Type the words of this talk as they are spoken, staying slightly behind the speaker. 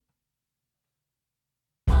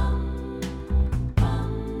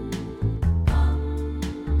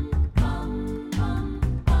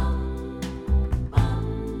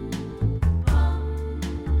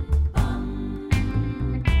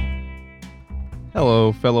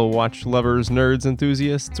Hello, fellow watch lovers, nerds,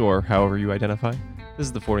 enthusiasts, or however you identify. This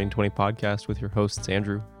is the 1420 podcast with your hosts,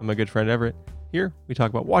 Andrew and my good friend Everett. Here, we talk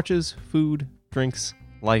about watches, food, drinks,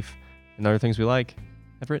 life, and other things we like.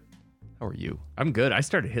 Everett, how are you? I'm good. I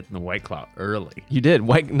started hitting the White Claw early. You did.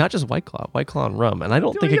 Not just White Claw and rum. And I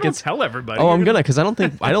don't think it gets... tell everybody. Oh, I'm gonna, because I don't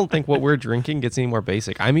think what we're drinking gets any more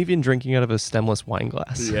basic. I'm even drinking out of a stemless wine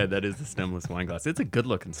glass. Yeah, that is a stemless wine glass. It's a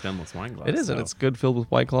good-looking stemless wine glass. It is, and it's good filled with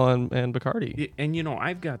White Claw and Bacardi. And you know,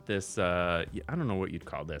 I've got this. I don't know what you'd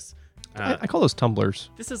call this. I call those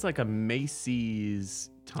tumblers. This is like a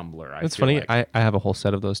Macy's tumbler. It's funny. I have a whole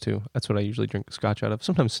set of those too. That's what I usually drink scotch out of.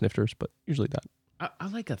 Sometimes snifters, but usually that. I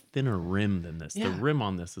like a thinner rim than this. Yeah. The rim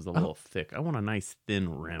on this is a little thick. I want a nice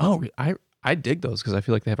thin rim. Oh, I dig those because I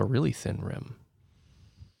feel like they have a really thin rim.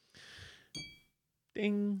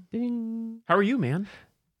 Ding. Ding. How are you, man?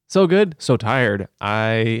 So good. So tired.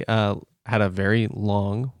 I had a very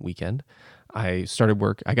long weekend. I started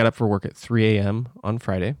work. I got up for work at 3 a.m. on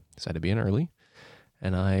Friday. Decided to be in early.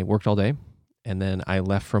 And I worked all day. And then I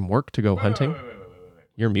left from work to go hunting. Wait.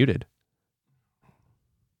 You're muted.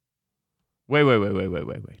 Wait.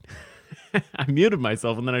 I muted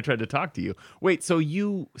myself and then I tried to talk to you. Wait, so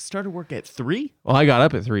you started work at 3? Well, I got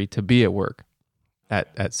up at 3 to be at work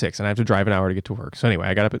at 6, and I have to drive an hour to get to work. So anyway,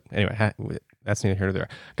 I got up at, that's neither here nor there.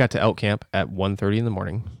 Got to elk camp at 1:30 in the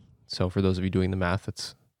morning. So for those of you doing the math,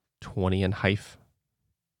 it's 21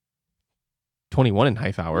 and a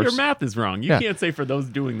half hours. Your math is wrong. You Yeah. can't say for those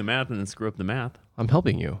doing the math and then screw up the math. I'm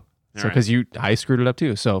helping you. So All because I screwed it up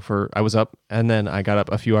too. So I was up, and then I got up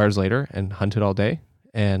a few hours later and hunted all day,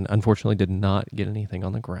 and unfortunately did not get anything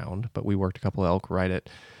on the ground. But we worked a couple elk right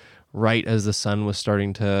as the sun was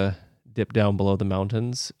starting to dip down below the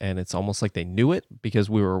mountains, and it's almost like they knew it because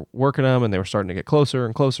we were working them, and they were starting to get closer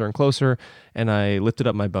and closer and closer. And I lifted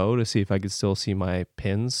up my bow to see if I could still see my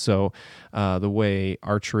pins. So the way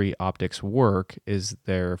archery optics work is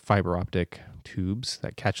they're fiber optic tubes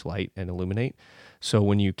that catch light and illuminate. So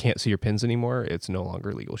when you can't see your pins anymore, it's no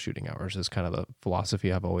longer legal shooting hours is kind of the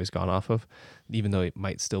philosophy I've always gone off of, even though it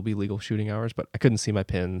might still be legal shooting hours, but I couldn't see my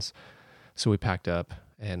pins. So we packed up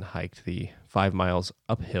and hiked the 5 miles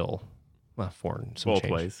uphill. Well, 4 and some Both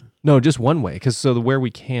change. ways. No, just one way. Because where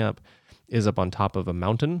we camp is up on top of a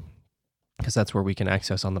mountain, because that's where we can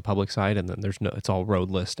access on the public side, and then it's all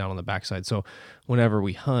roadless down on the backside. So whenever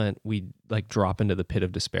we hunt, we like drop into the pit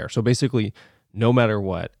of despair. So basically, no matter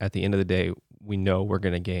what, at the end of the day, we know we're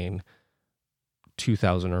going to gain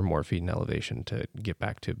 2,000 or more feet in elevation to get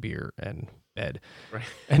back to beer and bed. Right.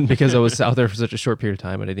 And because I was out there for such a short period of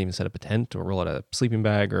time, I didn't even set up a tent or roll out a sleeping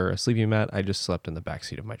bag or a sleeping mat. I just slept in the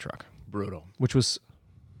backseat of my truck. Brutal. Which was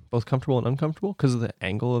both comfortable and uncomfortable because of the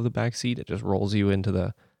angle of the back seat. It just rolls you into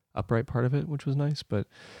the upright part of it, which was nice, but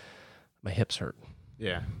my hips hurt.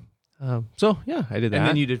 Yeah. So yeah, I did that. And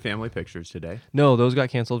then you did family pictures today. No, those got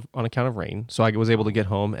canceled on account of rain. So I was able to get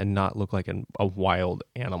home and not look like a wild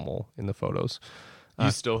animal in the photos. You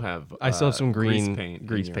still have I still have some grease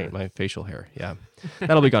paint, my facial hair. Yeah.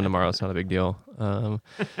 That'll be gone tomorrow. It's not a big deal. And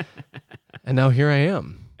now here I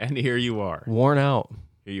am. And here you are. Worn out.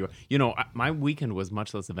 Here you are. You know, my weekend was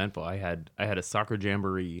much less eventful. I had a soccer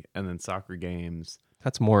jamboree and then soccer games.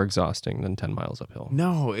 That's more exhausting than 10 miles uphill.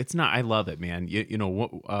 No, it's not. I love it, man. You know,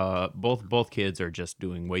 both kids are just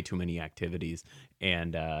doing way too many activities,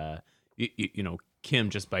 and you know, Kim,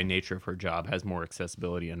 just by nature of her job, has more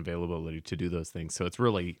accessibility and availability to do those things. So it's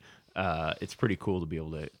really it's pretty cool to be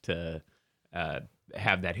able to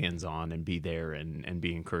have that hands on and be there and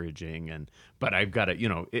be encouraging. But I've got to, you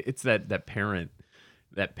know, it's that parent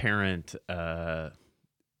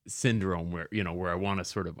syndrome where I want to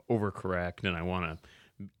sort of overcorrect, and I want to,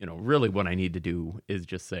 you know, really what I need to do is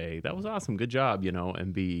just say that was awesome, good job, you know,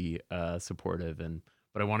 and be supportive.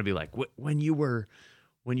 But I want to be like, when you were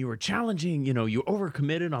challenging, you know, you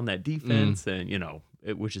overcommitted on that defense, and you know,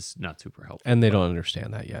 which is not super helpful. And they don't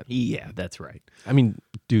understand that yet. Yeah, that's right. I mean,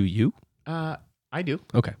 do you? I do.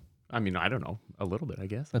 Okay. I mean, I don't know, a little bit, I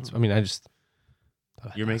guess.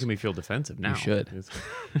 You're making me feel defensive now. You should.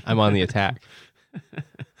 I'm on the attack.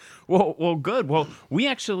 Well, good. Well, we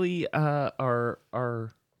actually are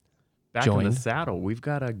back in the saddle. We've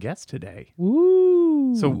got a guest today.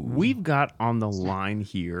 Woo! So we've got on the line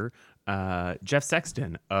here Jeff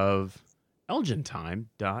Sexton of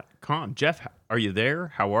ElginTime.com. Jeff, are you there?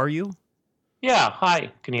 How are you? Yeah,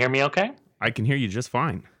 hi. Can you hear me okay? I can hear you just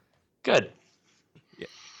fine. Good. Yeah.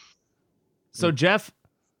 So, Jeff,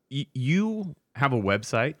 you have a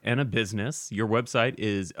website and a business. Your website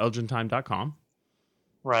is ElginTime.com.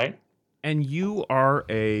 Right. And you are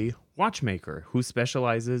a watchmaker who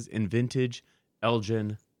specializes in vintage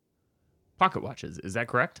Elgin pocket watches. Is that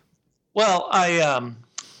correct? Well,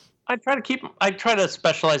 I try to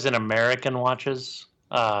specialize in American watches,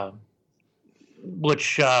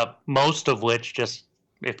 which most of which just,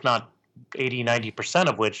 if not 80-90%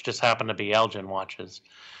 of which just happen to be Elgin watches.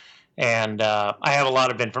 And I have a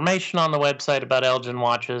lot of information on the website about Elgin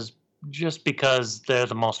watches just because they're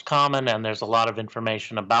the most common and there's a lot of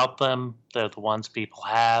information about them. They're the ones people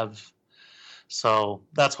have. So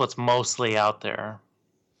that's what's mostly out there.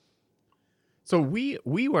 So we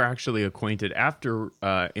were actually acquainted after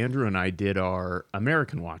Andrew and I did our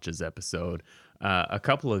American Watches episode. A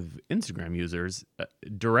couple of Instagram users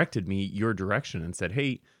directed me your direction and said,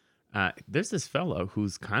 "Hey, there's this fellow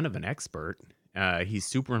who's kind of an expert. He's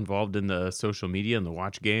super involved in the social media and the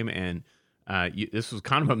watch game, and this was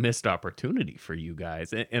kind of a missed opportunity for you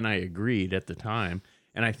guys." And I agreed at the time.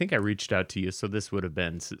 And I think I reached out to you, so this would have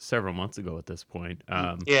been several months ago at this point.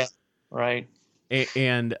 Yeah, right.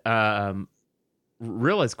 And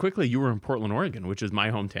realized quickly you were in Portland, Oregon, which is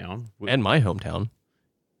my hometown, And my hometown.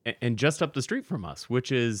 and just up the street from us,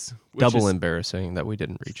 which is Double embarrassing that we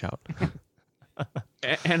didn't reach out.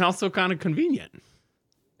 and also kind of convenient.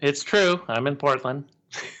 It's true. I'm in Portland.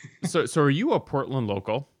 So are you a Portland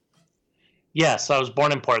local? Yes, I was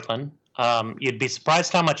born in Portland. You'd be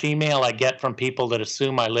surprised how much email I get from people that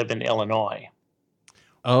assume I live in Illinois.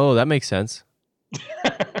 Oh, that makes sense.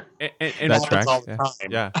 And That happens tracks. all the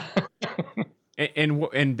Yeah. time. Yeah.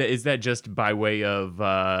 and is that just by way of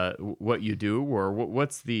what you do, or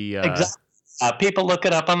what's the Exactly. People look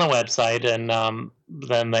it up on the website, and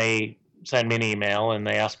then they send me an email and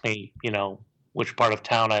they ask me, which part of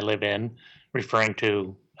town I live in, referring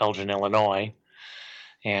to Elgin, Illinois,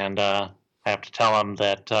 and I have to tell them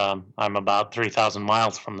that I'm about 3,000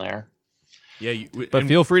 miles from there. Yeah, But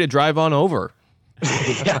feel free to drive on over.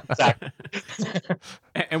 Yeah, exactly.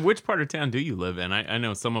 And which part of town do you live in? I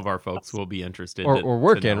know some of our folks will be interested. Or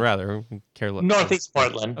work to in, know. rather. Careless. Northeast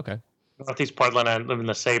Portland. Okay. Northeast Portland. I live in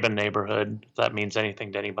the Sabin neighborhood, if that means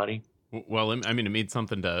anything to anybody. Well, I mean, it means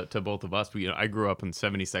something to both of us. I grew up in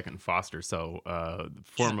 72nd and Foster, so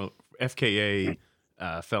former FKA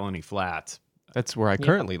Felony Flats. That's where I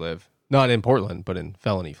currently live. Not in Portland, but in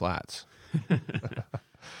Felony Flats.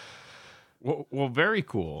 Well, very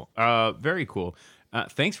cool. Very cool.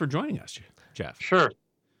 Thanks for joining us, Jeff. Sure.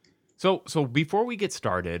 So before we get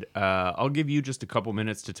started, I'll give you just a couple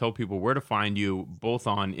minutes to tell people where to find you, both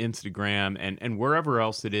on Instagram and wherever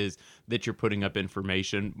else it is that you're putting up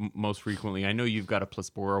information most frequently. I know you've got a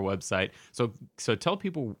Plaspora website, so tell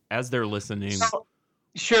people as they're listening.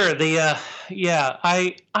 Sure. It's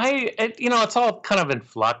all kind of in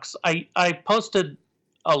flux. I posted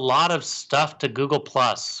a lot of stuff to Google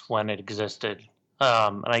Plus when it existed,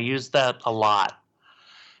 and I used that a lot.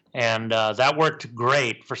 And that worked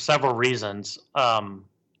great for several reasons. Google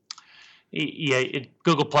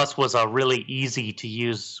Plus was a really easy to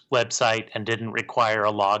use website and didn't require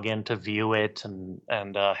a login to view it, and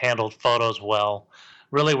handled photos well.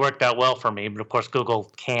 Really worked out well for me, but of course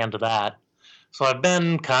Google canned that. So I've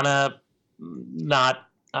been kind of not.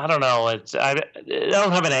 I don't know. I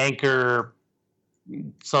don't have an anchor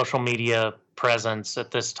social media presence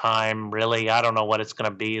at this time. Really, I don't know what it's going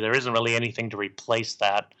to be. There isn't really anything to replace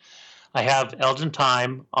that. I have Elgin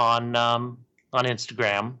Time on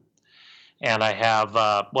Instagram, and I have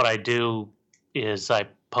what I do is I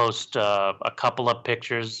post a couple of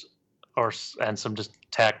pictures and some just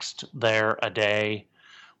text there a day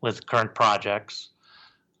with current projects.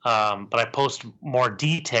 But I post more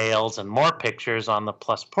details and more pictures on the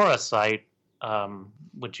Plaspora site,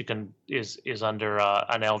 which is under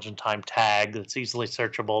an Elgin Time tag that's easily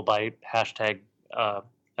searchable by hashtag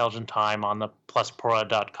Elgin Time on the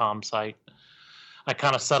Plaspora.com site. I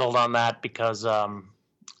kind of settled on that because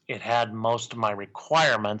it had most of my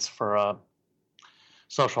requirements for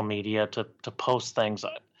social media to post things. A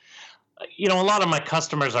lot of my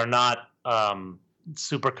customers are not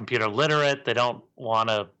super computer literate. They don't want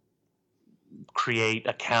to create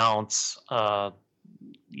accounts.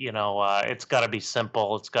 It's got to be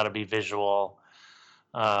simple. It's got to be visual,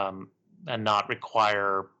 and not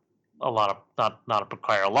require not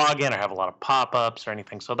require a login or have a lot of pop-ups or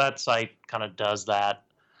anything. So that site kind of does that.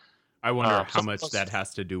 I wonder how much that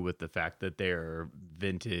has to do with the fact that they're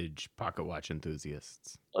vintage pocket watch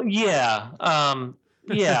enthusiasts. Yeah.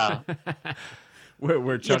 Yeah.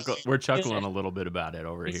 We're chuckling a little bit about it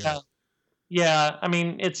over here. Yeah, I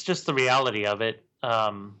mean, it's just the reality of it.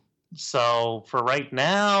 So for right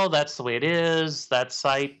now, that's the way it is. That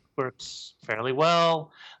site works fairly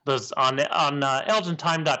well. Those on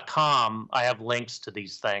elgintime.com, I have links to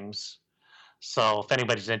these things. So if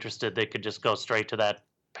anybody's interested, they could just go straight to that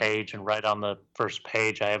page, and right on the first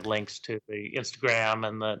page, I have links to the Instagram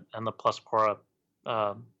and the Plus Quora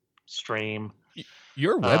stream.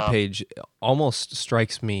 Your webpage almost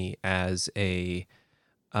strikes me as a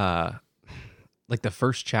like the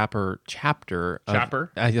first chapter.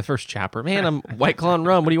 The first chapter. Man, I'm White Claw and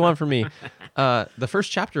rum. What do you want from me? The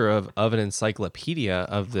first chapter of an encyclopedia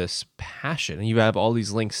of this passion, and you have all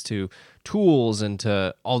these links to tools and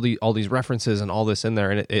to all these references and all this in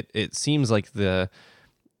there, and it seems like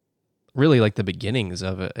really like the beginnings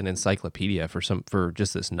of an encyclopedia for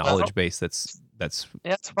just this knowledge base that's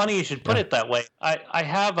Yeah, it's funny you should put it that way. I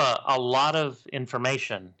have a lot of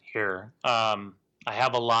information here. I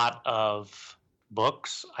have a lot of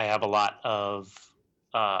books. I have a lot of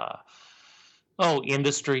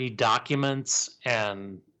industry documents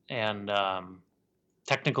and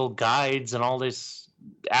technical guides and all this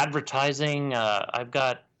advertising. I've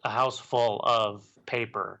got a house full of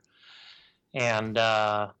paper, and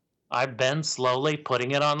I've been slowly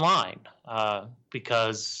putting it online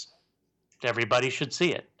because everybody should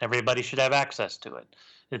see it. Everybody should have access to it.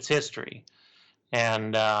 It's history.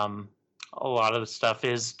 And a lot of the stuff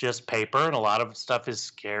is just paper, and a lot of stuff is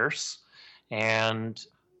scarce. And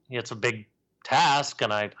it's a big task,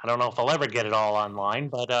 and I don't know if I'll ever get it all online,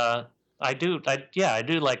 but I do like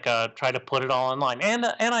try to put it all online. And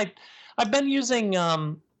I've been using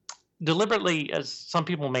deliberately, as some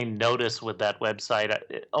people may notice with that website,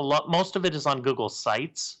 most of it is on Google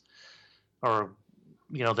Sites, or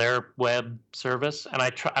their web service, and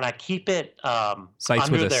I keep it Sites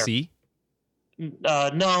under with a C?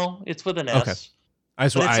 No, it's with an S.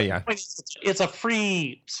 Okay. It's a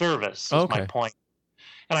free service, is my point.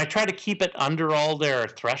 And I try to keep it under all their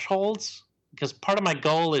thresholds, because part of my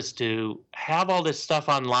goal is to have all this stuff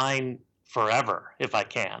online forever if I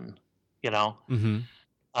can. Mm-hmm.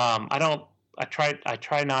 I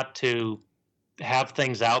try not to have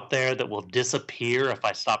things out there that will disappear if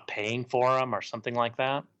I stop paying for them or something like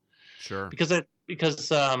that. Sure. Because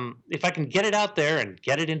if I can get it out there and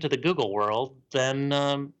get it into the Google world,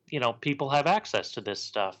 then people have access to this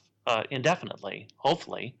stuff indefinitely.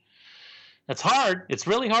 Hopefully, it's hard. It's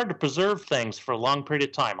really hard to preserve things for a long period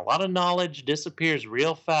of time. A lot of knowledge disappears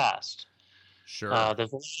real fast. Sure.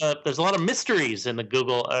 There's a lot of mysteries in the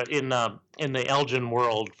Google in the Elgin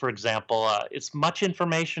world, for example. As much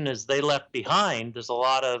information as they left behind, there's a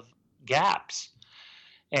lot of gaps,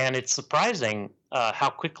 and it's surprising how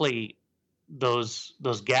quickly those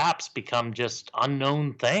gaps become just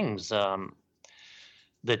unknown things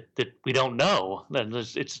that we don't know.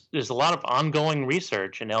 There's a lot of ongoing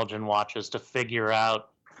research in Elgin Watches to figure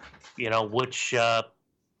out which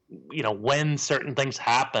when certain things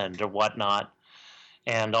happened or whatnot.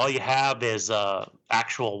 And all you have is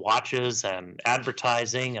actual watches and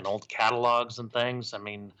advertising and old catalogs and things. I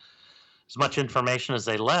mean, as much information as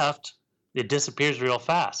they left, it disappears real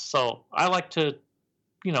fast. So I like to,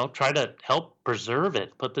 try to help preserve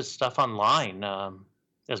it, put this stuff online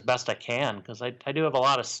as best I can, because I do have a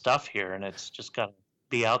lot of stuff here, and it's just got to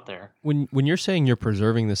be out there. When you're saying you're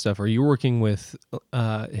preserving this stuff, are you working with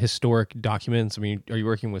historic documents? I mean, are you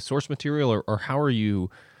working with source material, or how are you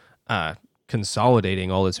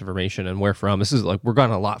consolidating all this information, and where from? This is like, we're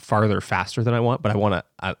going a lot farther faster than I want, but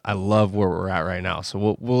I love where we're at right now.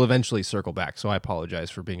 So we'll eventually circle back. So I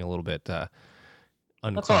apologize for being a little bit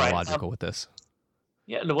unchronological with this.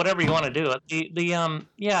 Yeah, whatever you want to do.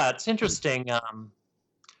 It's interesting.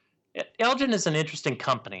 Elgin is an interesting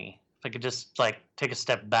company. If I could just take a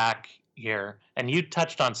step back here, and you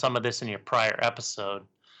touched on some of this in your prior episode.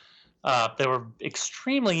 They were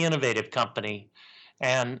extremely innovative company,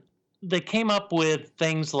 and they came up with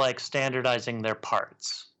things like standardizing their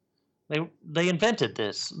parts. They invented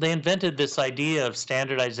this. They invented this idea of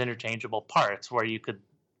standardized interchangeable parts, where you could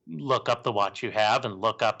look up the watch you have and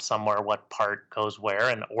look up somewhere what part goes where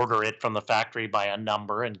and order it from the factory by a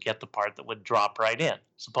number and get the part that would drop right in,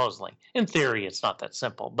 supposedly. In theory, it's not that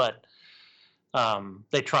simple, but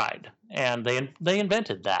they tried, and they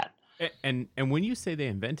invented that. And when you say they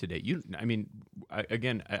invented it,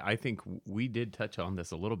 I think we did touch on this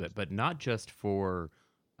a little bit, but not just for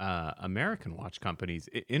American watch companies,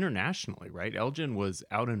 internationally, right? Elgin was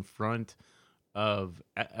out in front of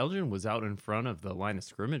the line of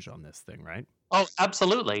scrimmage on this thing, right? Oh,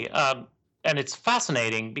 absolutely. And it's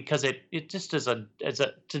fascinating because it just is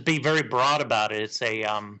to be very broad about it. It's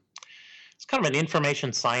kind of an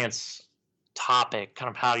information science topic, kind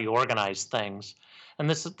of how you organize things. And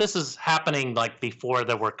this is happening like before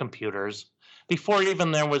there were computers, before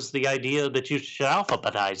even there was the idea that you should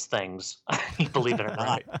alphabetize things, believe it or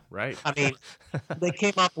not. Right. I mean, they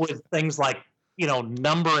came up with things like,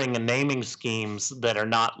 numbering and naming schemes that are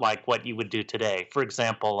not like what you would do today. For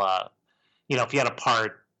example, if you had a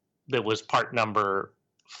part that was part number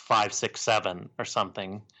 567 or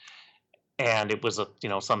something, and it was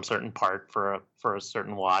some certain part for a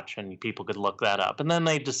certain watch, and people could look that up, and then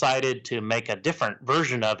they decided to make a different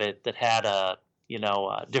version of it that had a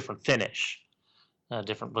different finish,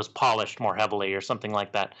 was polished more heavily or something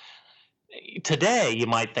like that. Today you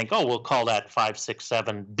might think, oh, we'll call that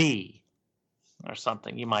 567B or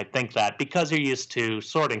something. You might think that because you're used to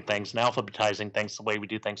sorting things and alphabetizing things the way we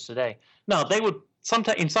do things today. No, they would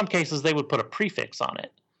in some cases they would put a prefix on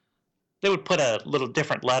it. They would put a little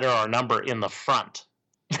different letter or number in the front.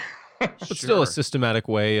 But still a systematic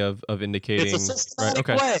way of indicating. It's a systematic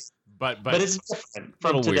way. But it's different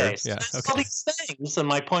from today. Weird. Yeah, there's all these things, and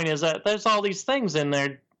my point is that there's all these things in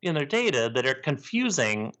their data that are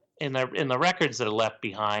confusing in the records that are left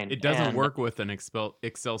behind. It doesn't work with an Excel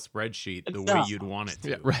spreadsheet the way you'd want it to.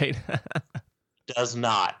 Yeah, right. Does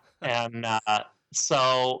not. And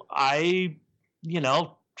so I,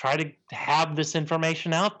 try to have this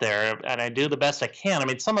information out there, and I do the best I can. I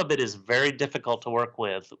mean, some of it is very difficult to work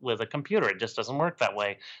with a computer. It just doesn't work that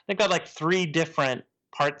way. They've got like 3 different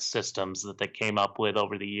part systems that they came up with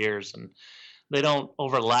over the years, and they don't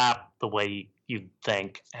overlap the way you'd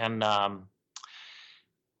think. And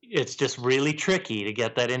it's just really tricky to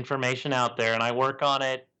get that information out there, and I work on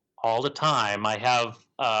it all the time. I have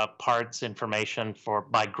parts information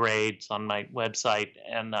by grades on my website,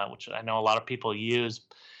 and which I know a lot of people use.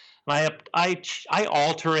 And I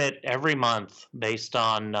alter it every month based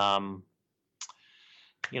on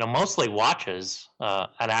mostly watches, an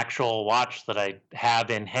actual watch that I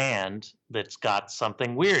have in hand that's got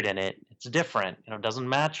something weird in it. It's different. It doesn't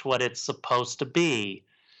match what it's supposed to be.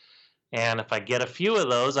 And if I get a few of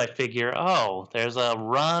those, I figure, oh, there's a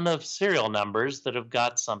run of serial numbers that have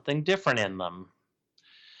got something different in them.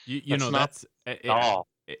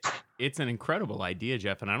 It's an incredible idea,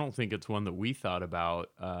 Jeff, and I don't think it's one that we thought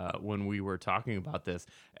about when we were talking about this.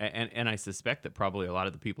 And I suspect that probably a lot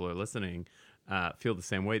of the people who are listening feel the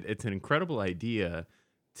same way. It's an incredible idea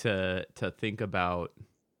to think about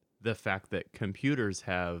the fact that computers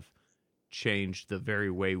have changed the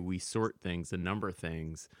very way we sort things and number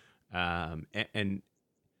things. And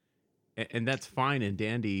that's fine and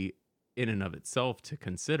dandy in and of itself to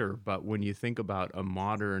consider, but when you think about a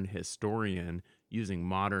modern historian using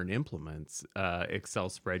modern implements, Excel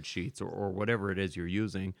spreadsheets or whatever it is you're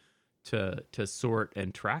using to sort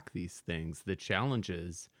and track these things, the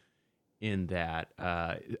challenges in that,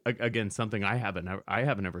 again, something I haven't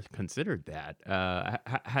ever considered that.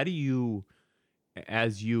 How do you,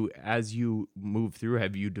 as you move through,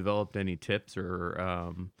 have you developed any tips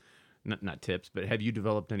or not tips, but have you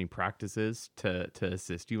developed any practices to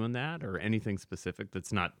assist you in that, or anything specific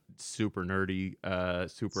that's not super nerdy,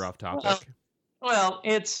 super off topic? Well,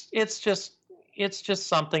 it's just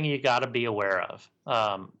something you got to be aware of.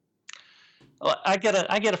 I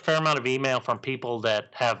get a fair amount of email from people that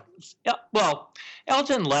have. Well,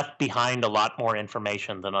 Elgin left behind a lot more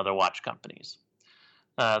information than other watch companies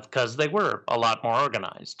because they were a lot more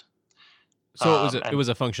organized. So it was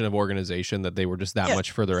a function of organization that they were just that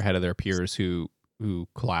much further ahead of their peers who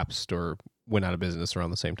collapsed or went out of business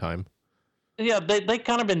around the same time. Yeah, they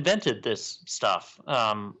kind of invented this stuff.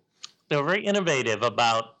 They were very innovative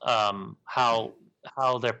about how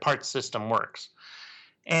their part system works.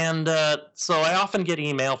 And so I often get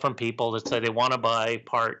email from people that say they want to buy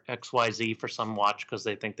part XYZ for some watch because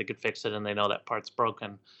they think they could fix it and they know that part's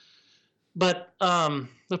broken. But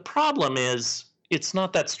the problem is it's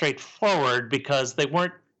not that straightforward because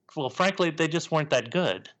frankly, they just weren't that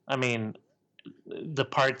good. I mean, the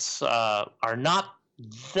parts are not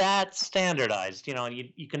that standardized.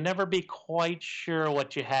 You can never be quite sure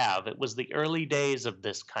what you have. It was the early days of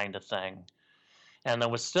this kind of thing. And there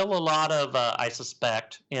was still a lot of, I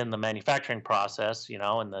suspect, in the manufacturing process,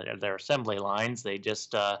 in their assembly lines, they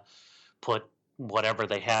just put whatever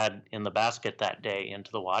they had in the basket that day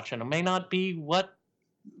into the watch, and it may not be what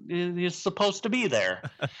is supposed to be there.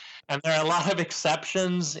 And there are a lot of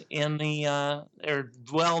exceptions in there are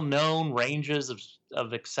well-known ranges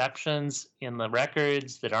of exceptions in the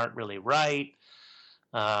records that aren't really right.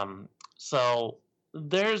 So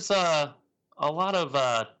there's a lot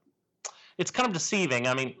of it's kind of deceiving.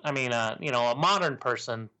 I mean, a modern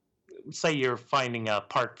person, say you're finding a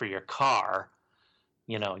part for your car,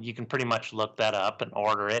 you can pretty much look that up and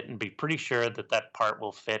order it and be pretty sure that part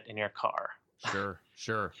will fit in your car.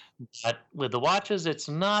 Sure. But with the watches, it's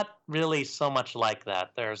not really so much like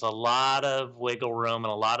that. There's a lot of wiggle room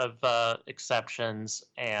and a lot of exceptions,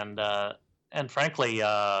 and and frankly,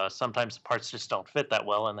 sometimes the parts just don't fit that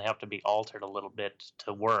well, and they have to be altered a little bit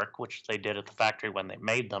to work, which they did at the factory when they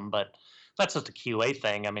made them. But that's just a QA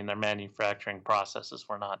thing. I mean, their manufacturing processes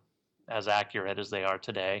were not as accurate as they are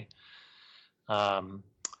today. Um,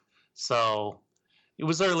 so it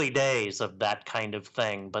was early days of that kind of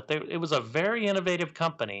thing, but it was a very innovative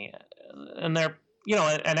company, and they're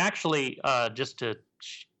and actually, just to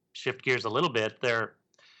shift gears a little bit, their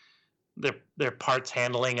parts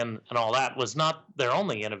handling and all that was not their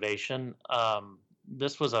only innovation.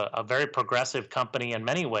 This was a very progressive company in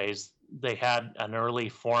many ways. They had an early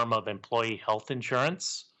form of employee health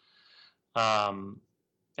insurance, um,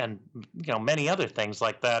 and many other things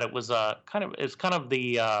like that. It was kind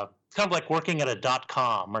of like working at a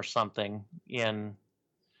 .com or something in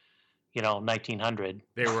 1900.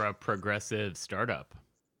 They were a progressive startup.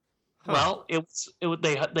 Well,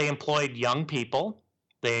 they employed young people.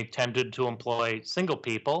 They tended to employ single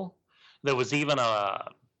people. There was even a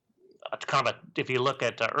kind of if you look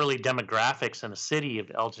at early demographics in the city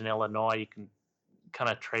of Elgin, Illinois, you can kind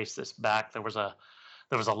of trace this back. There was a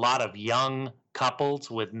lot of young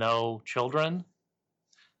couples with no children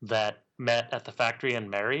that met at the factory and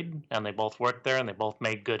married, and they both worked there, and they both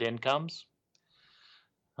made good incomes.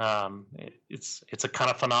 It's a kind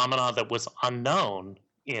of phenomena that was unknown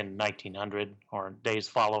in 1900 or days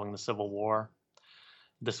following the Civil War.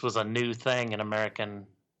 This was a new thing in American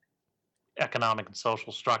economic and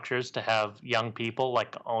social structures to have young people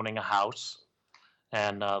like owning a house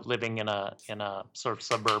and living in a sort of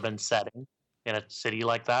suburban setting in a city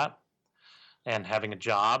like that, and having a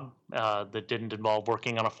job that didn't involve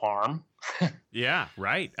working on a farm. Yeah,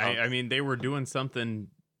 right. I mean, they were doing something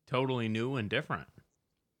totally new and different.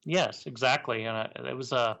 Yes, exactly. And it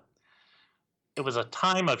was a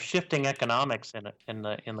time of shifting economics in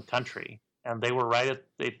the country, and they were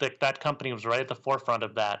that company was right at the forefront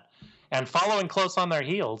of that. And following close on their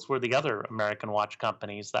heels were the other American watch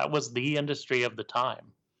companies. That was the industry of the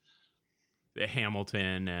time. The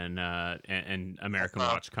Hamilton and American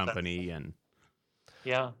Watch Company and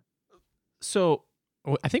yeah. So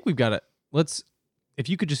I think we've got if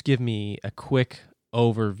you could just give me a quick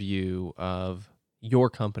overview of your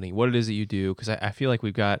company, what it is that you do, because I feel like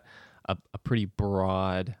we've got a pretty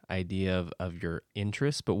broad idea of your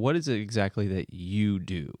interests, but what is it exactly that you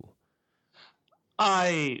do?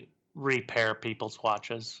 I repair people's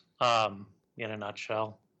watches, in a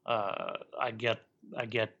nutshell. I get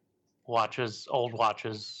watches, old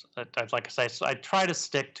watches. Like I say, so I try to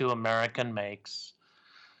stick to American makes,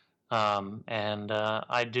 and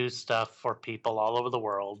I do stuff for people all over the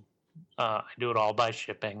world. I do it all by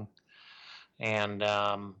shipping, and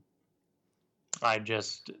I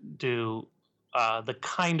just do the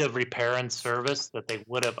kind of repair and service that they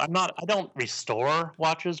would have. I don't restore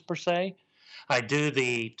watches per se. I do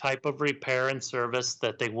the type of repair and service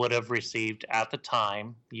that they would have received at the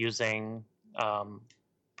time using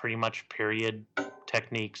pretty much period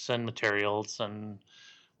techniques and materials and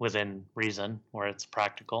within reason where it's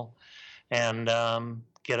practical, and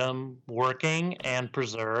get them working and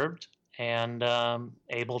preserved and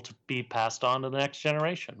able to be passed on to the next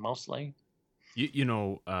generation mostly.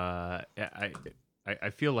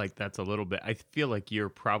 I feel like that's a little bit. I feel like you're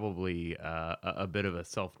probably a bit of a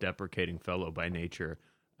self-deprecating fellow by nature,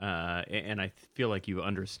 and I feel like you've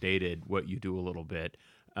understated what you do a little bit.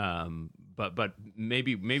 But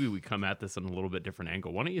maybe we come at this in a little bit different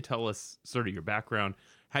angle. Why don't you tell us sort of your background,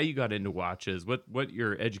 how you got into watches, what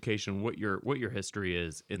your education, what your history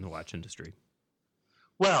is in the watch industry?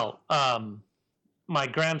 Well, my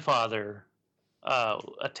grandfather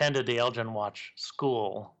attended the Elgin Watch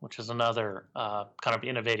School, which is another kind of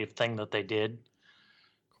innovative thing that they did.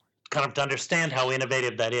 Kind of to understand how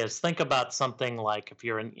innovative that is, think about something like if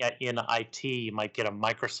you're in IT, you might get a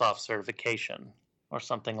Microsoft certification or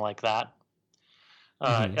something like that.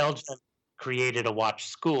 Elgin created a watch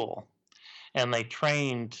school, and they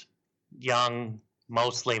trained young,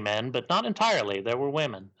 mostly men, but not entirely. There were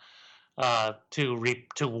women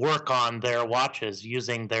to work on their watches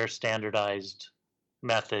using their standardized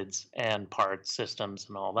methods and parts systems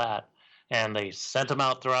and all that. And they sent them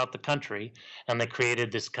out throughout the country, and they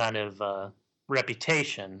created this kind of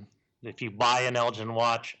reputation. If you buy an Elgin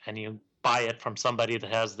watch and you buy it from somebody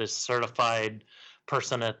that has this certified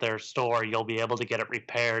person at their store, you'll be able to get it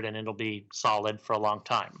repaired and it'll be solid for a long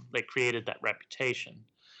time. They created that reputation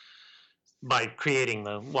by creating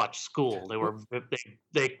the watch school. They were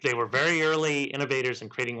very early innovators in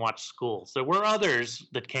creating watch schools. There were others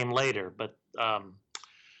that came later, but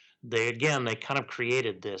they kind of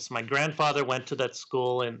created this. My grandfather went to that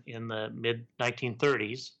school in the mid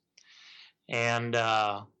 1930s, and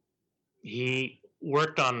he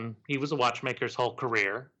he was a watchmaker his whole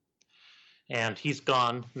career, and he's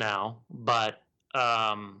gone now. But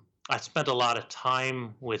I spent a lot of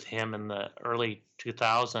time with him in the early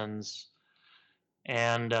 2000s,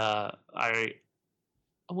 and I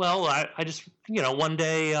just, one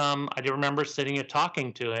day I do remember sitting and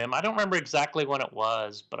talking to him. I don't remember exactly when it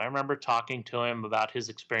was, but I remember talking to him about his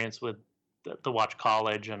experience with the Watch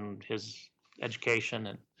College and his education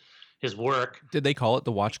and his work. Did they call it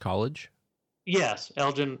the Watch College? Yes,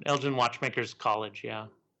 Elgin Watchmakers College, yeah.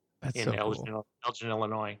 That's in so Elgin, cool. Elgin,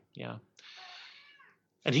 Illinois, yeah.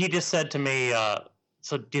 And he just said to me,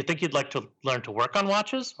 so do you think you'd like to learn to work on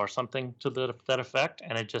watches or something to that effect?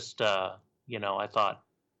 And it just, I thought,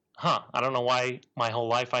 I don't know why my whole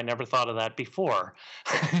life I never thought of that before.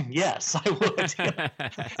 Yes, I would. And,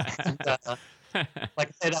 like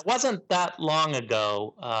I said, that wasn't that long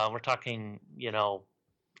ago. We're talking,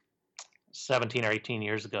 17 or 18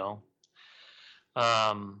 years ago.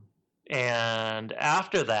 And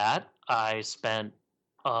after that, I spent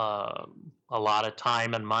a lot of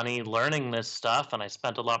time and money learning this stuff, and I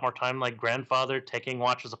spent a lot more time like grandfather taking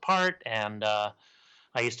watches apart. And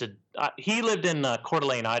he lived in Coeur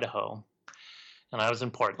d'Alene, Idaho, and I was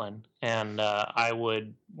in Portland. And I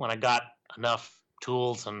would, when I got enough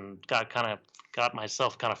tools and got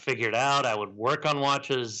myself kind of figured out, I would work on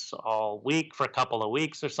watches all week for a couple of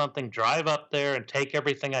weeks or something, drive up there and take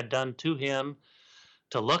everything I'd done to him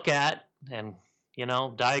to look at and,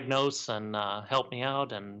 diagnose and help me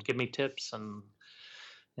out and give me tips and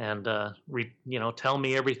tell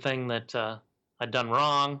me everything that I'd done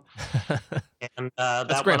wrong. And That's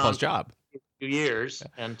that went Grandpa's on job. for a few years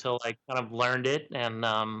until I kind of learned it, and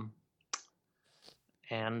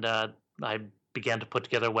I began to put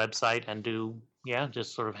together a website and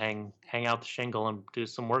just sort of hang out the shingle and do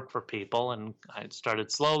some work for people. And I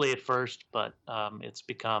started slowly at first, but it's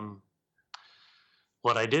become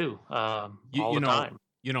what I do all the time.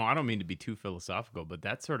 I don't mean to be too philosophical, but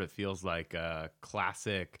that sort of feels like a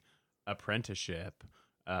classic apprenticeship.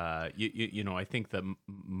 I think that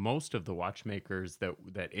most of the watchmakers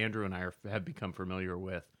that Andrew and I have become familiar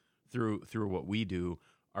with through what we do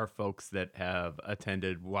are folks that have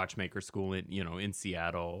attended watchmaker school in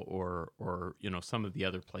Seattle or some of the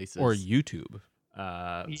other places, Or YouTube.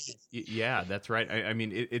 Yeah, that's right. I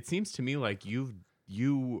mean, it seems to me like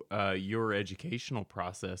your educational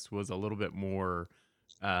process was a little bit more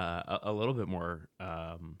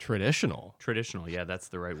Traditional. traditional. Yeah, that's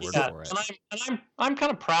the right word Yeah, for it. and I'm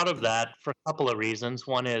kind of proud of that for a couple of reasons.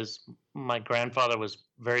 One is my grandfather was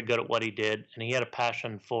very good at what he did, and he had a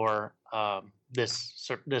passion for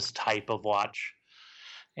this type of watch.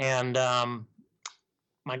 And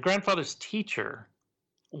my grandfather's teacher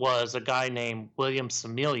was a guy named William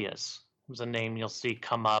Semelius. It was a name you'll see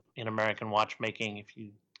come up in American watchmaking if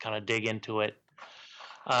you kind of dig into it.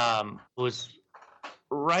 Was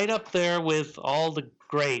right up there with all the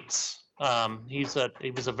greats. He was a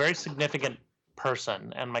very significant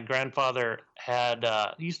person, and my grandfather he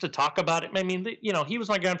used to talk about it. I mean, he was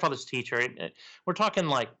my grandfather's teacher. We're talking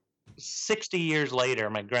like 60 years later,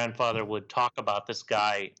 my grandfather would talk about this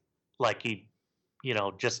guy like he,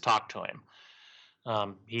 just talked to him.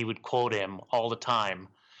 He would quote him all the time.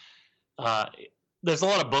 There's a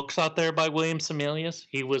lot of books out there by William Semelius.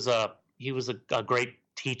 He was a great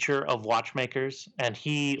teacher of watchmakers, and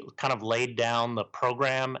he kind of laid down the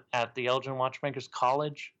program at the Elgin Watchmakers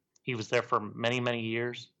College. He was there for many, many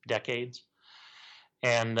years, decades,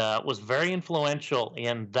 and was very influential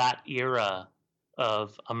in that era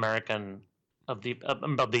of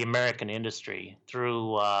the American industry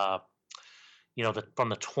through from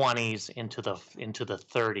the 20s into the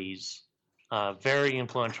 30s. Very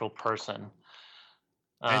influential person.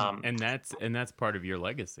 And that's part of your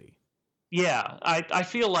legacy. Yeah, I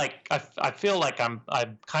feel like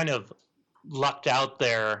I'm kind of lucked out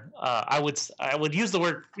there. I would use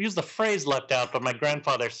the phrase lucked out, but my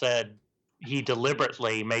grandfather said he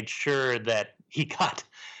deliberately made sure that he got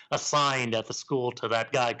assigned at the school to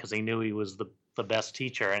that guy because he knew he was the best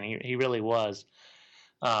teacher, and he really was.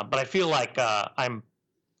 But I feel like I'm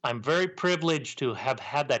very privileged to have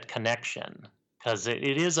had that connection because it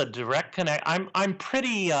is a direct connect. I'm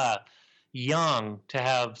pretty young to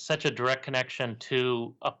have such a direct connection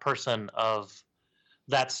to a person of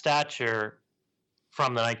that stature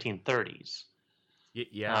from the 1930s.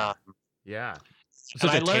 Yeah. Yeah.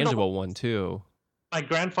 Such a tangible one too. My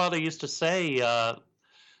grandfather used to say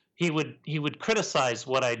he would criticize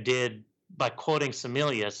what I did by quoting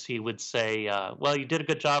Semelius. He would say, well, you did a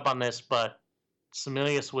good job on this, but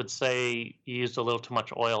Semelius would say you used a little too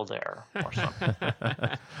much oil there or something.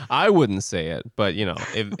 I wouldn't say it, but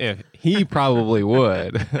if he probably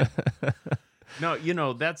would.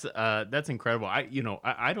 No, that's incredible.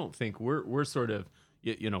 I don't think we're sort of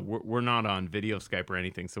we're not on video Skype or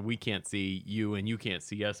anything, so we can't see you and you can't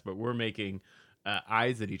see us, but we're making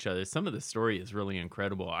eyes at each other. Some of the story is really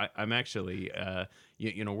incredible. I'm actually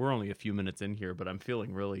we're only a few minutes in here, but I'm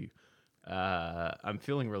feeling really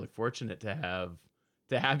fortunate to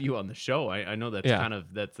have you on the show. I know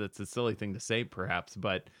that's that's a silly thing to say perhaps,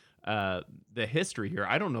 but the history here,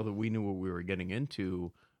 I don't know that we knew what we were getting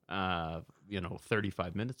into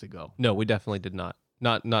 35 minutes ago. No, we definitely did not.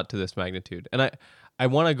 Not to this magnitude. And I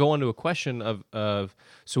want to go on to a question of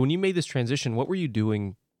so when you made this transition, what were you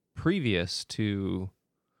doing previous to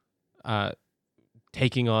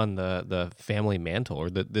taking on the family mantle or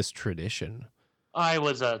this tradition? I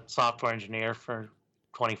was a software engineer for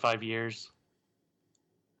 25 years.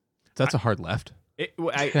 That's a hard left.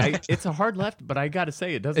 It's a hard left, but I got to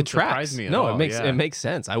say, it doesn't surprise me at all. It makes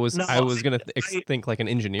sense. I was going to think like an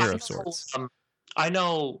engineer of sorts. I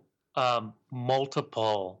know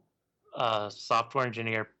multiple software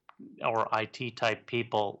engineer or IT type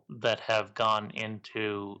people that have gone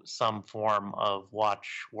into some form of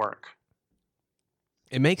watch work.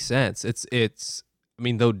 It makes sense. It's I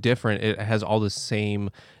mean, though different, it has all the same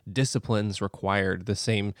disciplines required, the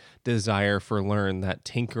same desire for learn, that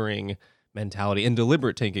tinkering mentality and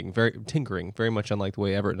deliberate tinkering, very much unlike the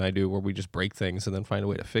way Everett and I do, where we just break things and then find a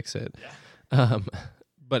way to fix it. Yeah.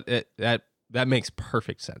 But that makes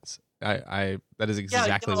perfect sense. That is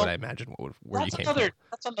exactly what I imagined. Where you came from.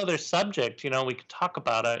 That's another subject. We could talk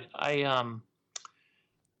about. I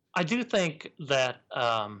do think that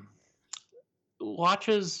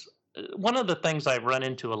watches. One of the things I run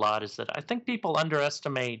into a lot is that I think people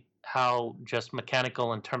underestimate how just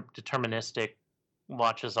mechanical and deterministic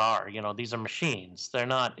watches are. These are machines. They're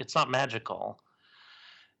not. It's not magical.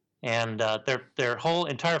 And their whole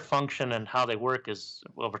entire function and how they work is,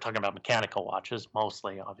 well, we're talking about mechanical watches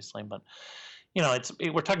mostly, obviously, but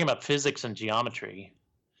we're talking about physics and geometry,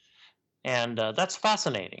 and that's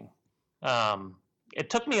fascinating. It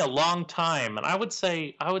took me a long time, and I would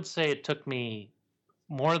say it took me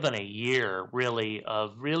more than a year, really,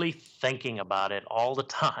 of really thinking about it all the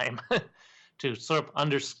time to sort of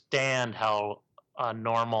understand how a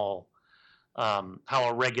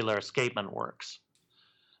regular escapement works.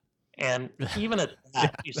 And even at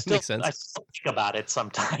that, I still think about it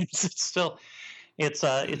sometimes. It's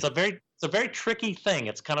a very tricky thing.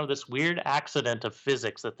 It's kind of this weird accident of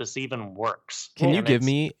physics that this even works. Can you give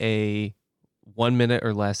me a 1 minute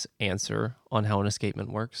or less answer on how an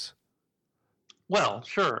escapement works? Well,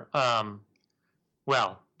 sure.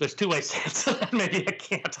 There's two ways to answer that. Maybe I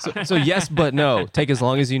can't. So yes, but no. Take as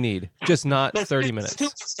long as you need. Just not 30 minutes.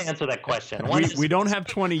 There's two ways to answer that question. We don't have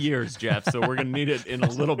 20 years, Jeff, so we're going to need it in a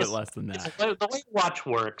little bit less than that. The way watch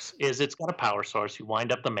works is it's got a power source. You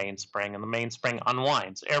wind up the mainspring, and the mainspring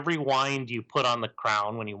unwinds. Every wind you put on the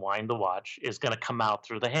crown when you wind the watch is going to come out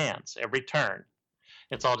through the hands every turn.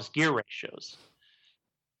 It's all just gear ratios.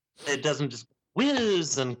 It doesn't just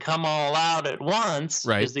whiz and come all out at once.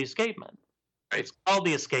 Right. Is the escapement. It's called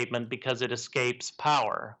the escapement because it escapes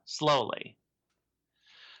power slowly.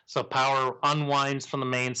 So power unwinds from the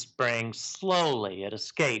mainspring slowly. It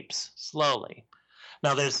escapes slowly.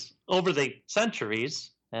 Now, there's over the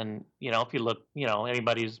centuries, and if you look,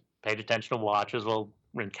 anybody who's paid attention to watches will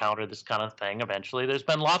encounter this kind of thing. Eventually, there's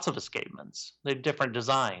been lots of escapements. They're different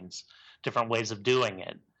designs, different ways of doing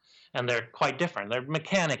it, and they're quite different. They're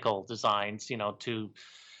mechanical designs, to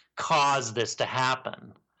cause this to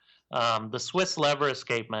happen. The Swiss lever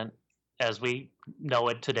escapement, as we know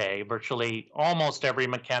it today, virtually almost every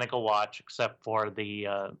mechanical watch, except for the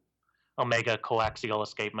Omega coaxial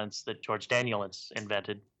escapements that George Daniels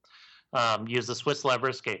invented, use the Swiss lever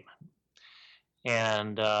escapement.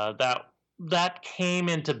 And that came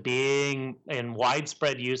into being in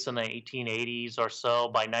widespread use in the 1880s or so.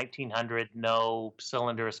 By 1900, no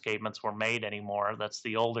cylinder escapements were made anymore. That's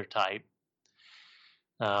the older type.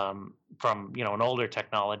 From an older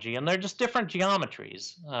technology, and they're just different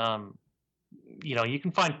geometries. You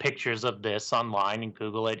can find pictures of this online and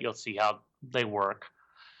Google it. You'll see how they work.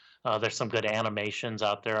 There's some good animations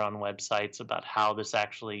out there on websites about how this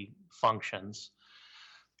actually functions.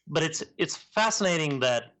 But it's fascinating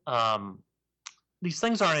that these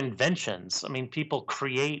things are inventions. I mean, people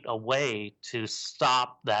create a way to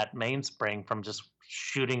stop that mainspring from just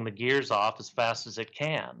shooting the gears off as fast as it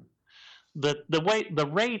can. The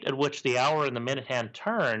rate at which the hour and the minute hand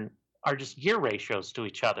turn are just gear ratios to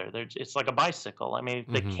each other. It's like a bicycle. I mean,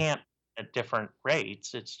 they can't at different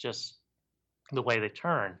rates. It's just the way they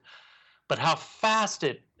turn. But how fast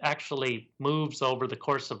it actually moves over the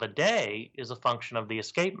course of a day is a function of the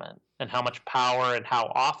escapement and how much power and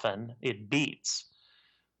how often it beats.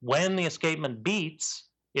 When the escapement beats,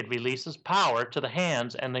 it releases power to the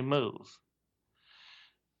hands and they move.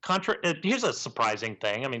 Here's a surprising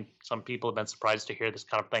thing. I mean, some people have been surprised to hear this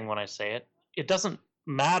kind of thing when I say it. It doesn't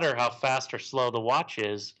matter how fast or slow the watch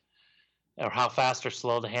is or how fast or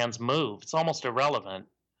slow the hands move. It's almost irrelevant.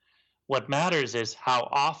 What matters is how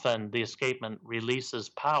often the escapement releases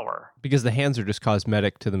power. Because the hands are just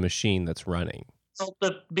cosmetic to the machine that's running. So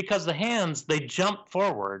because the hands, they jump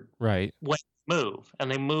forward Right. when they move,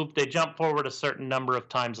 and they jump forward a certain number of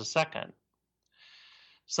times a second.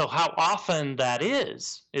 So how often that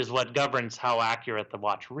is what governs how accurate the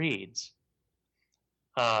watch reads.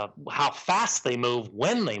 How fast they move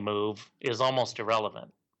when they move is almost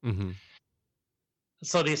irrelevant. Mm-hmm.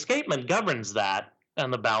 So the escapement governs that,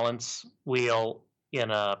 and the balance wheel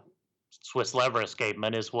in a Swiss lever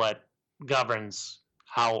escapement is what governs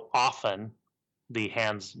how often the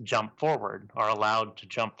hands jump forward, are allowed to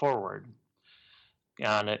jump forward.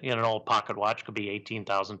 And in an old pocket watch could be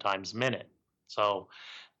 18,000 times a minute. So,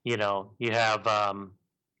 you have the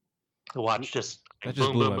watch just That just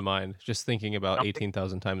boom, blew boom, my mind. Just thinking about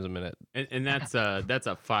 18,000 times a minute. And that's a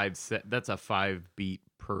 5 beat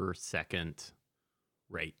per second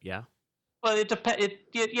rate. Yeah. Well, it depends.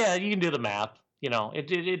 Yeah, you can do the math.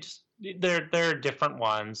 There are different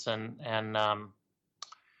ones,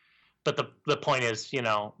 but the point is,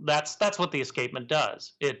 that's what the escapement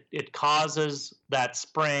does. It causes that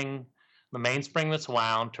spring, the main spring that's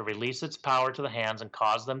wound, to release its power to the hands and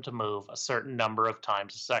cause them to move a certain number of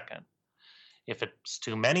times a second. If it's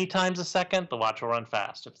too many times a second, the watch will run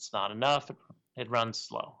fast. If it's not enough, it runs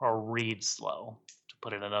slow or reads slow, to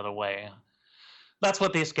put it another way. That's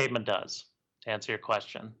what the escapement does, to answer your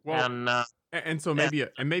question. Well, and so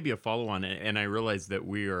maybe a follow on, and I realize that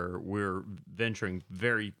we're venturing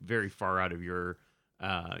very, very far out of your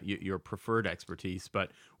preferred expertise,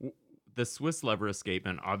 but the Swiss lever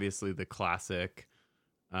escapement, obviously the classic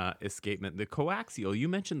escapement, the coaxial. You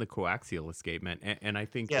mentioned the coaxial escapement, and I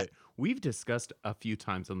think that we've discussed a few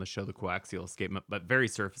times on the show the coaxial escapement, but very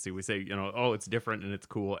surfacey. We say, oh, it's different and it's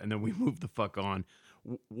cool, and then we move the fuck on.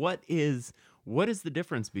 What is the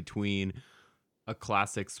difference between a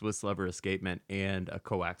classic Swiss lever escapement and a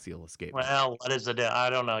coaxial escapement? Well, what is it? I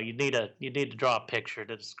don't know. You need to draw a picture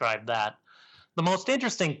to describe that. The most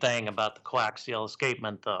interesting thing about the coaxial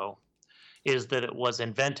escapement, though, is that it was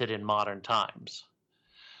invented in modern times.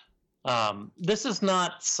 This is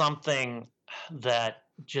not something that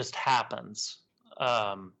just happens.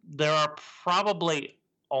 There are probably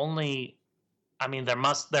only,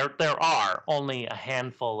 there are only a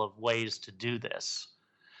handful of ways to do this.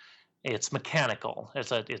 It's mechanical.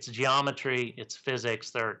 It's geometry. It's physics.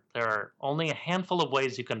 There are only a handful of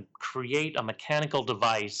ways you can create a mechanical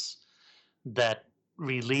device that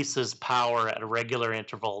releases power at regular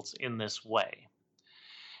intervals in this way.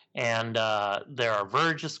 And there are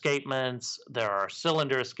verge escapements. There are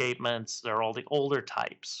cylinder escapements. There are all the older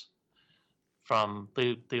types from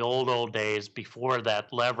the old days before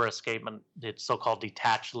that lever escapement, the so-called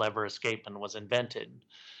detached lever escapement, was invented.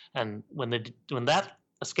 And when that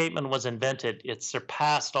escapement was invented, it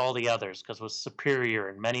surpassed all the others because it was superior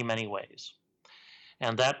in many, many ways.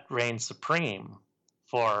 And that reigned supreme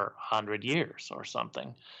for 100 years or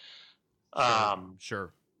something.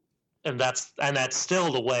 Sure. And that's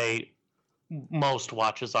still the way most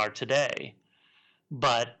watches are today.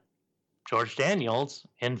 But George Daniels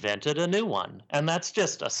invented a new one, and that's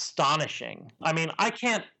just astonishing. I mean, I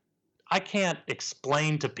can't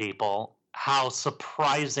explain to people how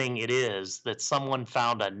surprising it is that someone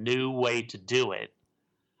found a new way to do it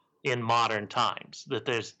in modern times. That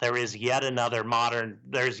there's yet another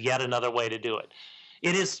way to do it.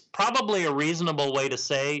 It is probably a reasonable thing to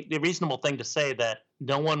say that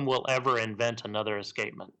no one will ever invent another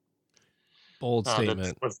escapement. Bold statement.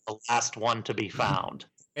 That was the last one to be found.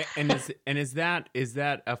 And is that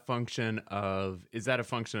a function of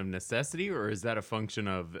necessity, or is that a function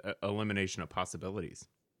of elimination of possibilities?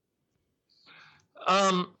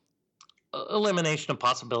 Elimination of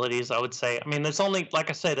possibilities, I would say. I mean, there's only, like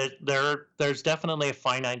I said, there's definitely a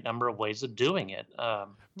finite number of ways of doing it.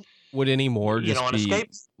 Would any more just be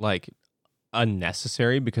like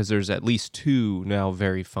unnecessary because there's at least two now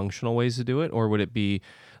very functional ways to do it? Or would it be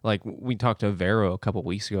like we talked to Vero a couple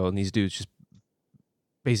weeks ago, and these dudes just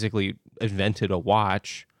basically invented a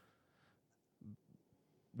watch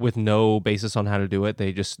with no basis on how to do it.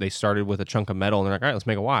 They started with a chunk of metal and they're like, all right, let's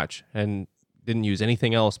make a watch, and didn't use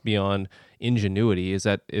anything else beyond ingenuity. Is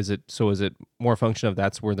it more a function of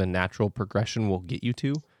that's where the natural progression will get you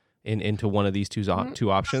to, into one of these two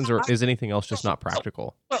options, or is anything else just not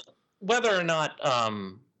practical? Well, whether or not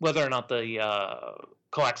the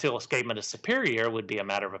coaxial escapement is superior would be a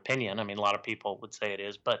matter of opinion. I mean, a lot of people would say it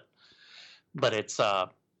is, but it's the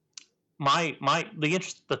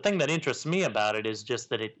thing that interests me about it is just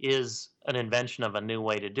that it is an invention of a new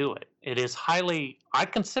way to do it. I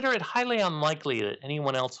consider it highly unlikely that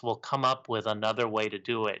anyone else will come up with another way to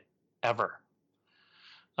do it ever.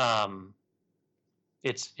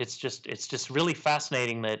 It's just really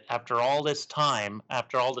fascinating that after all the time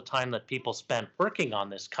that people spent working on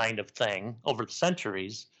this kind of thing over the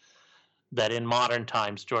centuries, that in modern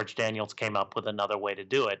times George Daniels came up with another way to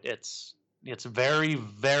do it. It's very,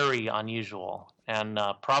 very unusual, and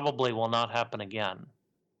probably will not happen again.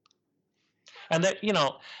 And that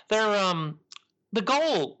the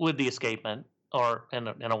goal with the escapement, or in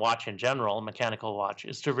a watch in general, a mechanical watch,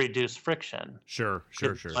 is to reduce friction. Sure.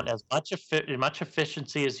 Want as much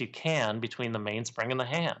efficiency as you can between the mainspring and the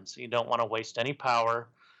hands. You don't want to waste any power,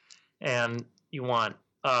 and you want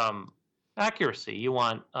accuracy. You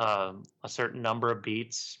want a certain number of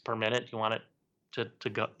beats per minute. You want it to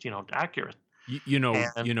go, accurate.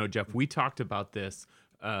 Jeff, we talked about this.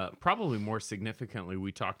 Probably more significantly,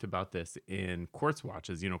 we talked about this in quartz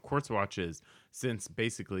watches. Quartz watches, since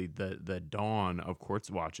basically the dawn of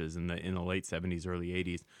quartz watches in the late 70s, early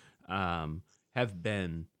 80s, have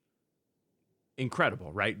been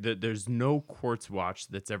incredible, right? There's no quartz watch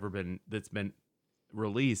that's been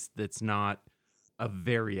released that's not a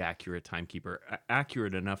very accurate timekeeper,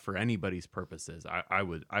 accurate enough for anybody's purposes. I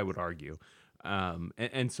would argue.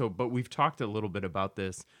 But we've talked a little bit about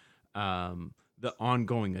this, the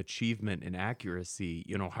ongoing achievement in accuracy,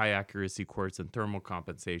 high accuracy quartz and thermal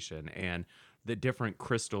compensation, and the different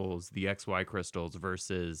crystals, the XY crystals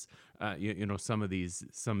versus, some of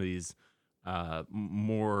these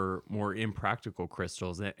more impractical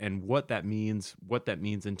crystals, and what that means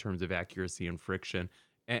in terms of accuracy and friction.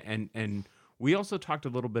 And we also talked a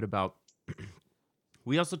little bit about,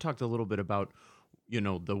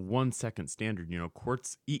 the 1 second standard,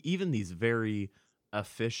 quartz, even these very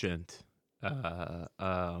efficient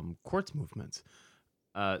quartz movements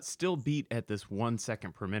still beat at this 1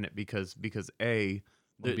 second per minute because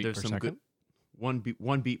there's some good one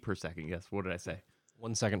beat per second. Yes. What did I say?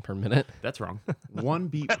 1 second per minute. That's wrong. 1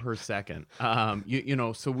 beat per second.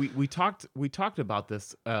 So we talked about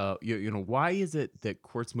this. Why is it that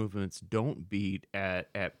quartz movements don't beat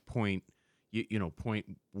at point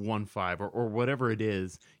 0.15 or whatever it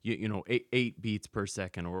is, 8 beats per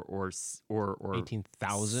second or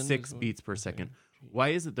 18,000 6 beats per second. Why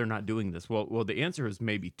is it they're not doing this? Well, the answer is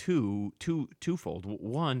maybe twofold.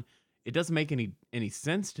 One, it doesn't make any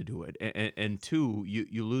sense to do it, and two,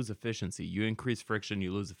 you lose efficiency. You increase friction,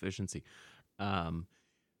 you lose efficiency. I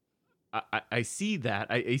see that.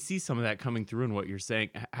 I see some of that coming through in what you're saying.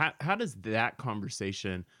 How does that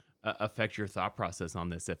conversation affect your thought process on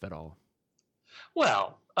this, if at all?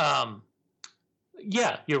 Well,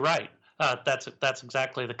 yeah, you're right. That's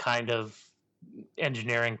exactly the kind of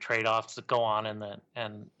engineering trade-offs that go on and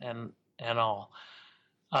all.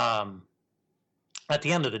 At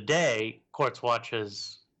the end of the day, quartz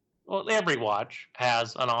watches, well, every watch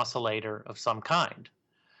has an oscillator of some kind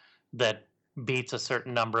that beats a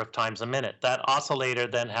certain number of times a minute. That oscillator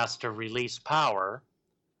then has to release power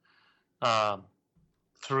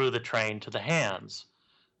through the train to the hands.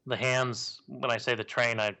 The hands, when I say the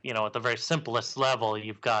train, at the very simplest level,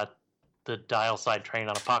 you've got the dial side train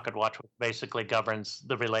on a pocket watch, which basically governs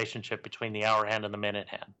the relationship between the hour hand and the minute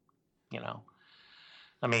hand.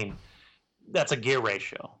 I mean, that's a gear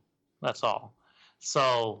ratio. That's all.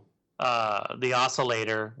 So the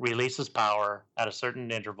oscillator releases power at a certain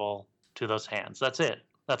interval to those hands. That's it.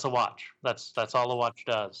 That's a watch. That's all a watch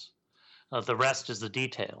does. The rest is the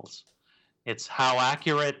details. It's how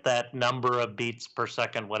accurate that number of beats per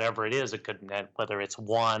second, whatever it is, it could, whether it's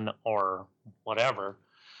 1 or whatever,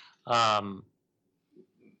 is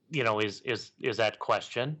that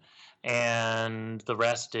question. And the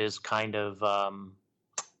rest is kind of,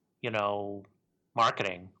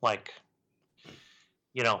 marketing, like,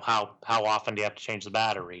 how often do you have to change the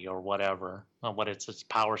battery or whatever, what its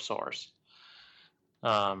power source.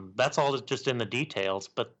 That's all just in the details,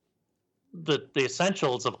 but the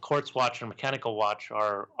essentials of a quartz watch and mechanical watch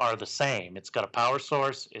are the same. It's got a power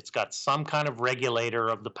source. It's got some kind of regulator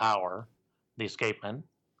of the power, the escapement.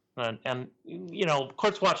 And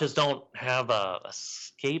quartz watches don't have a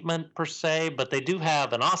escapement per se, but they do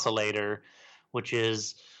have an oscillator, which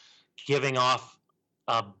is giving off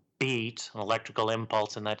a beat, an electrical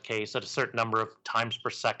impulse in that case, at a certain number of times per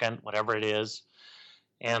second, whatever it is.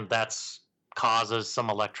 And that's causes some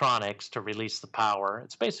electronics to release the power.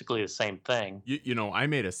 It's basically the same thing. I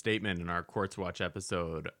made a statement in our Quartz Watch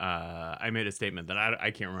episode. I made a statement that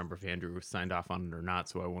I can't remember if Andrew signed off on it or not,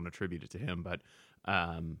 so I won't attribute it to him. But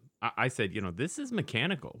I said, this is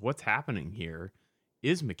mechanical. What's happening here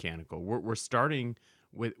is mechanical. We're starting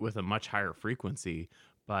with a much higher frequency,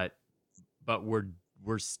 but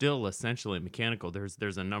we're still essentially mechanical.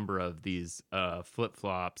 There's a number of these flip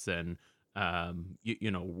flops, and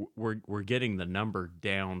we're getting the number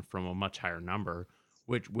down from a much higher number,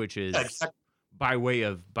 which is by way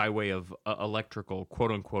of electrical,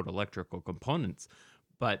 quote unquote, electrical components.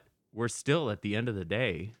 But we're still, at the end of the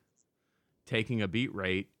day, taking a beat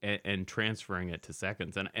rate and transferring it to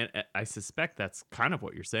seconds. And I suspect that's kind of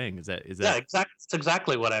what you're saying. Is that? Yeah, exactly. That's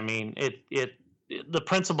exactly what I mean. The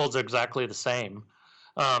principles are exactly the same.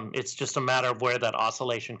 It's just a matter of where that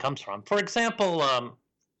oscillation comes from. For example,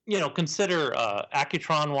 consider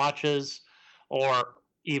Accutron watches, or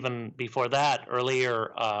even before that,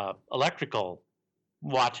 earlier electrical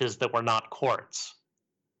watches that were not quartz.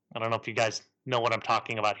 I don't know if you guys know what I'm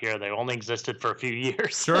talking about here. They only existed for a few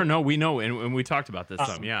years. Sure, no, we know, and we talked about this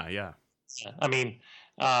some. Yeah. I mean,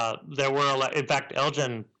 there were, in fact,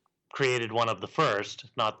 Elgin created one of the first, if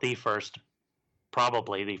not the first,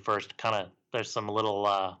 probably the first. Kind of, there's some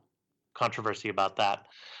little controversy about that.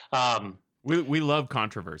 We love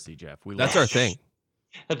controversy, Jeff. That's our thing.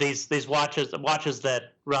 These watches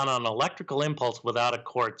that run on electrical impulse without a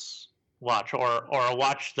quartz watch, or a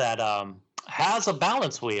watch that has a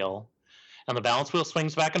balance wheel, and the balance wheel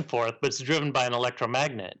swings back and forth, but it's driven by an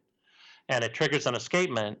electromagnet, and it triggers an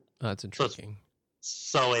escapement. Oh, that's intriguing.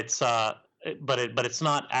 So it's but it's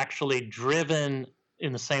not actually driven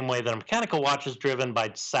in the same way that a mechanical watch is driven by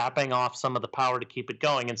sapping off some of the power to keep it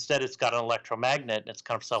going. Instead, it's got an electromagnet, and it's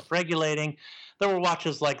kind of self-regulating. There were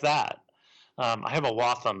watches like that. I have a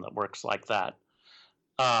Waltham that works like that.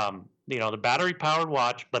 The battery-powered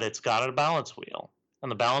watch, but it's got a balance wheel,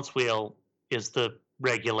 and the balance wheel is the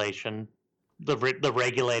regulation, the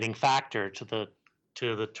regulating factor to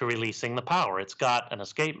releasing the power. It's got an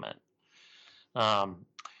escapement,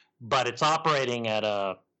 but it's operating at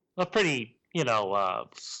a pretty,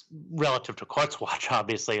 relative to quartz watch,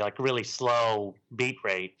 obviously, like really slow beat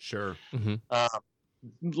rate. Sure. Mm-hmm.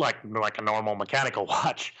 Like a normal mechanical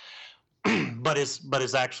watch, but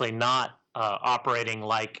is actually not operating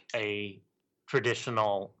like a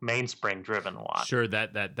traditional mainspring driven watch. Sure.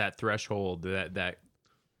 That threshold, that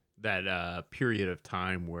period of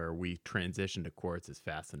time where we transition to quartz is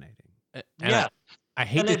fascinating. Yeah. I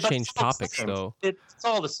hate to change topics, though. It's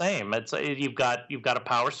all the same. You've got a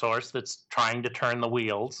power source that's trying to turn the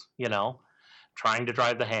wheels, trying to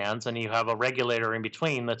drive the hands, and you have a regulator in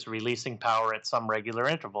between that's releasing power at some regular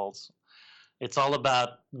intervals. It's all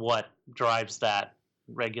about what drives that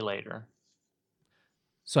regulator.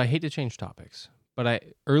 So I hate to change topics, but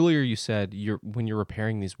earlier you said when you're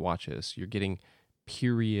repairing these watches, you're getting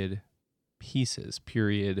period pieces,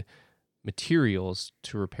 period materials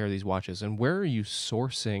to repair these watches. And where are you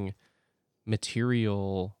sourcing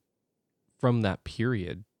material from that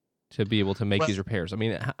period to be able to make these repairs? I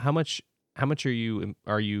mean, how much are you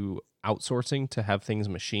outsourcing to have things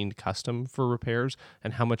machined custom for repairs,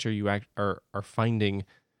 and how much are you are finding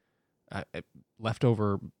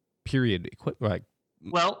leftover period equipment?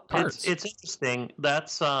 It's interesting.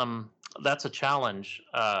 That's a challenge,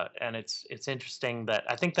 and it's interesting that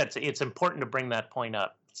I think it's important to bring that point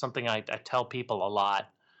up. Something I tell people a lot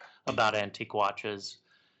about antique watches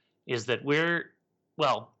is that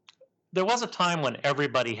there was a time when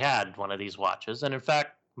everybody had one of these watches, and in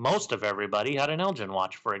fact, most of everybody had an Elgin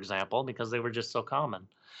watch, for example, because they were just so common.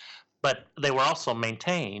 But they were also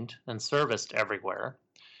maintained and serviced everywhere,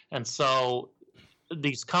 and so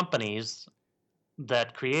these companies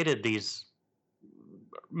that created these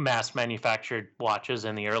mass manufactured watches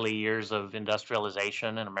in the early years of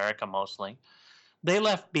industrialization in America mostly, they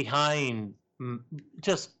left behind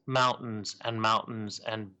just mountains and mountains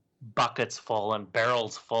and buckets full and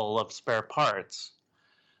barrels full of spare parts.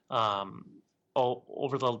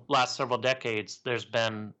 Over the last several decades, there's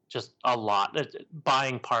been just a lot.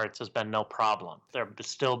 Buying parts has been no problem. There have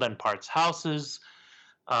still been parts houses.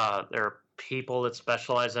 There are people that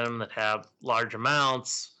specialize in them that have large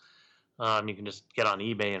amounts. You can just get on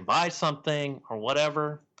eBay and buy something or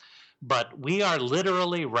whatever. But we are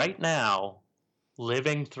literally right now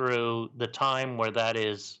living through the time where that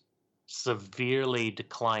is severely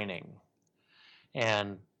declining,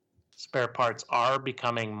 and spare parts are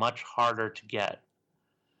becoming much harder to get.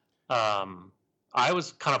 I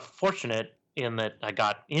was kind of fortunate in that I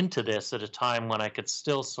got into this at a time when I could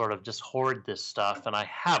still sort of just hoard this stuff, and I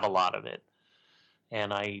have a lot of it.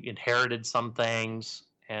 and I inherited some things,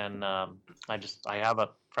 and I have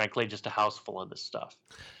frankly just a house full of this stuff.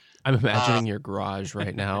 I'm imagining your garage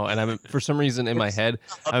right now, and for some reason in my head,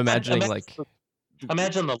 I'm imagining like.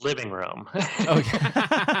 Imagine the living room. Okay.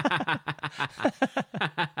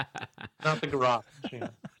 Not the garage. Yeah.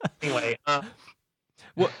 Anyway,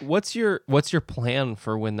 what's your plan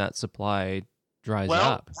for when that supply dries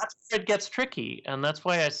up? That's where it gets tricky, and that's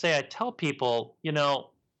why I tell people, I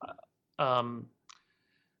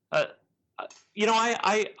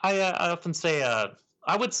often say,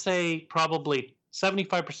 I would say probably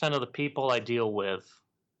 75% of the people I deal with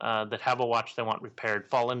that have a watch they want repaired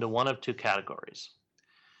fall into one of two categories.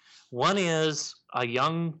 One is a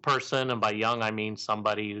young person, and by young I mean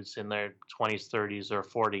somebody who's in their 20s, 30s, or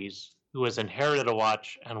 40s who has inherited a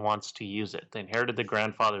watch and wants to use it. They inherited the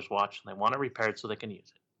grandfather's watch and they want it repaired so they can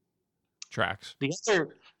use it. Tracks. The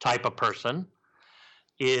other type of person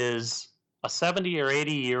is a 70 or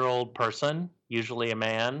 80-year-old person, usually a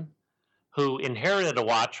man, who inherited a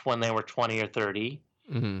watch when they were 20 or 30,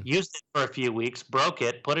 used it for a few weeks, broke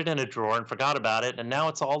it, put it in a drawer, and forgot about it, and now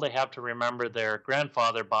it's all they have to remember their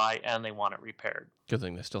grandfather by, and they want it repaired. Good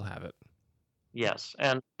thing they still have it. Yes,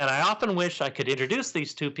 and I often wish I could introduce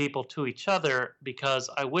these two people to each other, because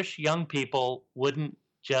I wish young people wouldn't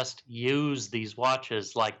just use these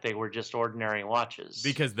watches like they were just ordinary watches.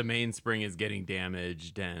 Because the mainspring is getting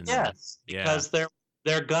damaged, and yes, because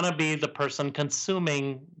they're gonna be the person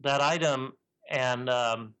consuming that item, and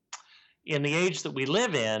in the age that we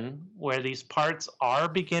live in, where these parts are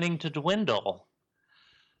beginning to dwindle,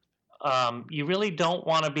 you really don't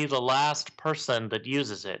want to be the last person that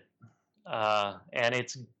uses it, and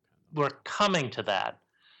we're coming to that.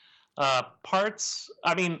 Parts.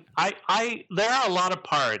 I mean, there are a lot of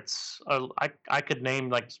parts. I could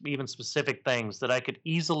name like even specific things that I could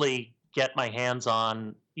easily get my hands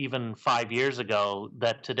on even 5 years ago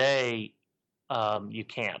that today you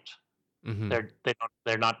can't. Mm-hmm.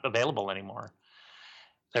 They're not available anymore.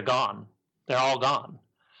 They're gone. They're all gone.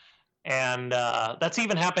 And that's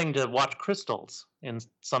even happening to watch crystals in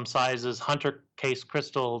some sizes. Hunter case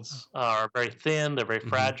crystals are very thin. They're very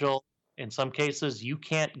fragile. In some cases, you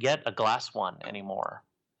can't get a glass one anymore.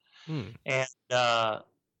 And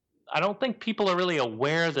I don't think people are really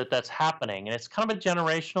aware that that's happening. And it's kind of a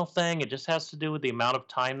generational thing. It just has to do with the amount of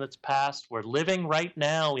time that's passed. We're living right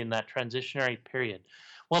now in that transitionary period.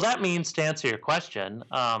 Well, that means, to answer your question,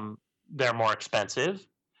 they're more expensive.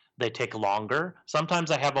 They take longer. Sometimes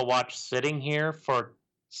I have a watch sitting here for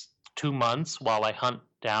 2 months while I hunt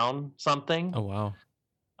down something. Oh, wow.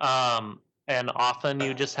 And often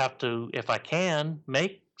you just have to, if I can,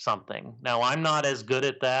 make something. Now, I'm not as good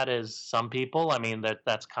at that as some people. I mean,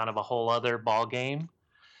 that's kind of a whole other ball game.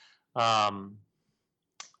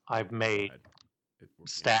 I've made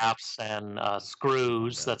staffs and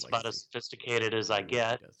screws. That's about as sophisticated as I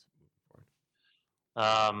get.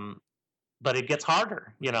 But it gets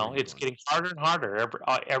harder. It's getting harder and harder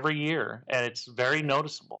every year, and it's very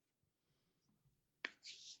noticeable.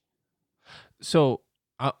 So,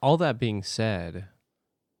 all that being said,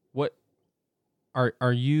 what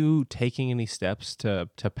are you taking any steps to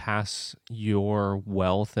pass your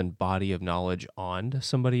wealth and body of knowledge on to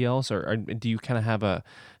somebody else, or do you kind of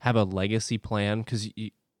have a legacy plan? Because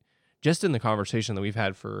just in the conversation that we've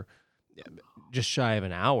had for just shy of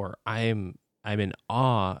an hour, I'm in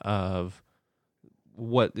awe of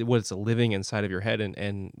what's living inside of your head,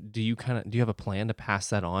 and do you have a plan to pass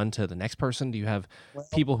that on to the next person? Do you have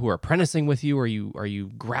people who are apprenticing with you? Are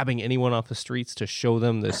you grabbing anyone off the streets to show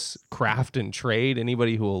them this craft and trade?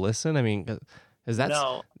 Anybody who will listen? I mean, is that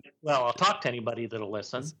no? Well, I'll talk to anybody that'll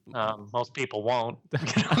listen. Most people won't.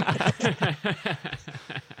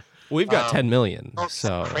 We've got 10 million.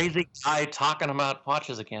 So crazy guy talking about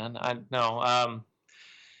watches again.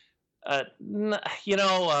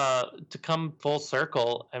 To come full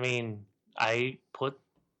circle, I mean, I put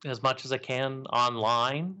as much as I can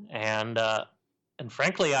online, and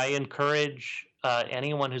frankly, I encourage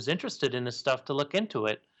anyone who's interested in this stuff to look into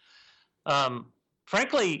it.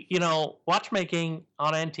 Frankly, watchmaking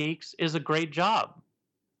on antiques is a great job.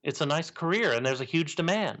 It's a nice career, and there's a huge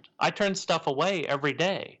demand. I turn stuff away every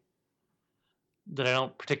day that I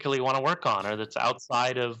don't particularly want to work on, or that's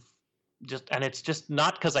outside of and it's just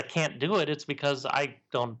not because I can't do it. It's because I'm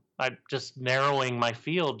just narrowing my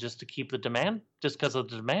field just to keep the demand, just because of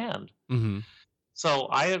the demand. Mm-hmm. So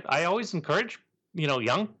I always encourage,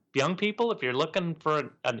 young people, if you're looking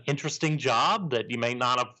for an interesting job that you may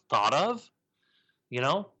not have thought of,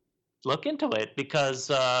 look into it,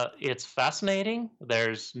 because it's fascinating.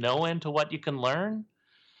 There's no end to what you can learn.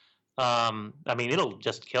 I mean, it'll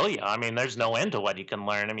just kill you. I mean, there's no end to what you can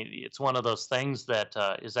learn. I mean, it's one of those things that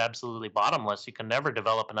is absolutely bottomless. You can never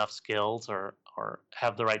develop enough skills or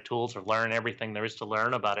have the right tools or learn everything there is to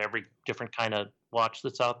learn about every different kind of watch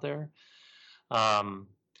that's out there.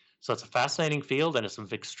 So it's a fascinating field, and it's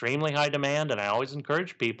of extremely high demand. And I always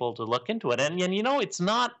encourage people to look into it. And you know, it's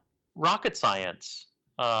not rocket science.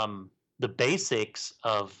 The basics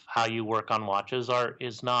of how you work on watches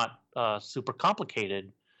is not super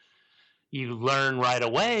complicated. You learn right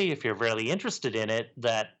away, if you're really interested in it,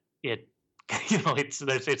 that it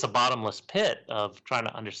it's a bottomless pit of trying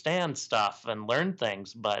to understand stuff and learn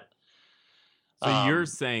things. But So you're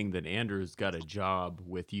saying that Andrew's got a job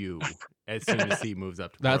with you as soon as he moves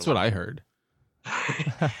up to That's what Portland. I heard.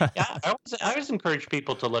 yeah, I always encourage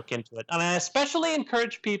people to look into it, and I especially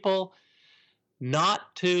encourage people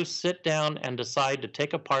not to sit down and decide to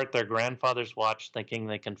take apart their grandfather's watch thinking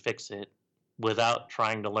they can fix it without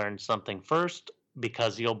trying to learn something first,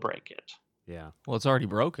 because you'll break it. Yeah. Well, it's already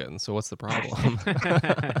broken, so what's the problem?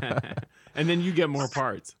 And then you get more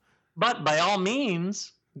parts. But by all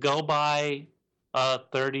means, go buy a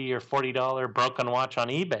 $30 or $40 broken watch on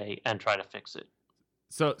eBay and try to fix it.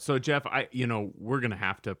 So Jeff, we're gonna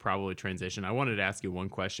have to probably transition. I wanted to ask you one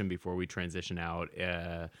question before we transition out,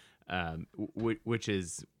 which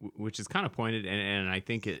is kind of pointed, and I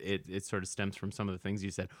think it sort of stems from some of the things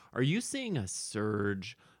you said. Are you seeing a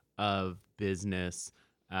surge of business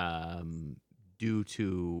due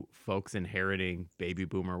to folks inheriting baby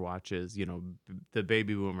boomer watches? You know, the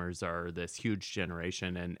baby boomers are this huge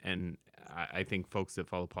generation, and I think folks that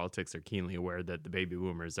follow politics are keenly aware that the baby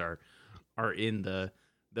boomers are in the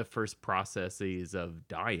first processes of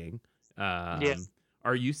dying. Yes.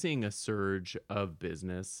 Are you seeing a surge of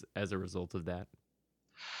business as a result of that?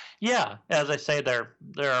 Yeah, as I say, there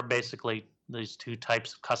are basically these two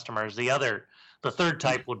types of customers. The third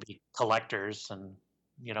type would be collectors and,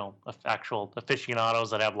 actual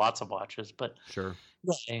aficionados that have lots of watches. But Sure.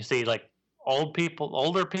 yeah, you see like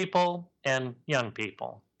older people and young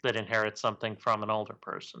people that inherit something from an older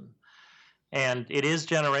person. And it is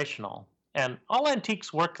generational. And all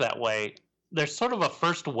antiques work that way. There's sort of a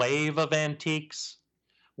first wave of antiques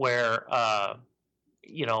where a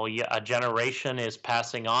generation is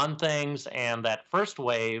passing on things, and that first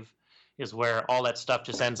wave is where all that stuff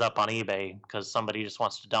just ends up on eBay because somebody just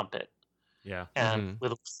wants to dump it. Yeah. And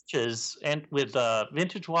with watches and with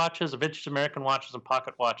vintage watches, vintage American watches and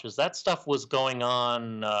pocket watches, that stuff was going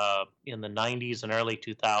on in the 90s and early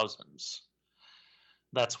 2000s.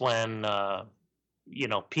 That's when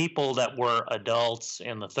people that were adults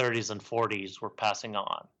in the 30s and 40s were passing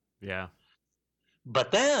on. Yeah.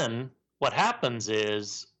 But then what happens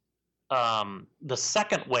is the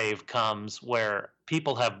second wave comes where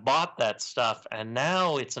people have bought that stuff, and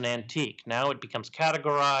now it's an antique. Now it becomes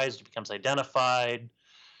categorized, it becomes identified,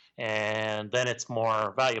 and then it's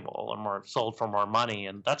more valuable and more sold for more money.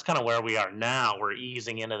 And that's kind of where we are now. We're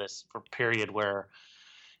easing into this period where,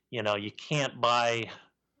 you can't buy.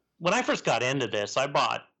 When I first got into this, I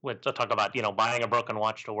talk about, buying a broken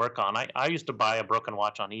watch to work on. I used to buy a broken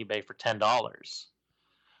watch on eBay for $10.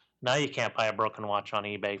 Now you can't buy a broken watch on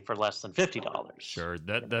eBay for less than $50. Sure.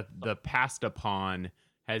 The passed upon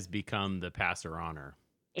has become the passer honor.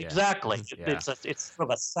 Exactly. Yeah. It's sort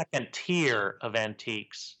of a second tier of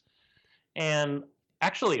antiques. And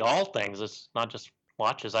actually all things, it's not just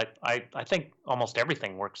watches. I think almost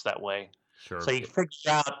everything works that way. Sure. So you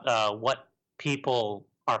figure out what people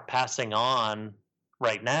are passing on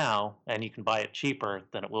right now, and you can buy it cheaper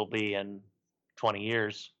than it will be in 20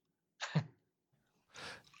 years.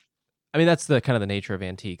 I mean, that's the kind of the nature of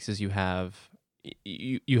antiques is you have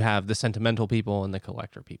the sentimental people and the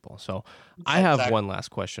collector people. So I have Exactly. one last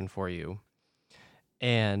question for you.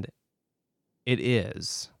 And it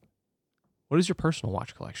is, what does your personal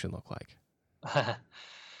watch collection look like?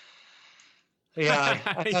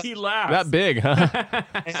 Yeah, He laughs. That big, huh?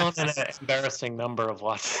 I own an embarrassing number of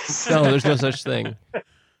watches. No, there's no such thing.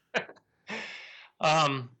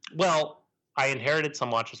 Well, I inherited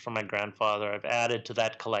some watches from my grandfather. I've added to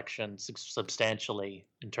that collection substantially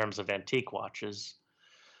in terms of antique watches.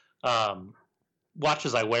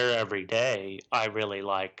 Watches I wear every day, I really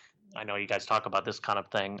like. I know you guys talk about this kind of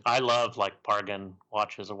thing. I love like bargain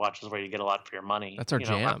watches or watches where you get a lot for your money. That's our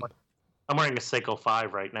jam. I'm wearing a Seiko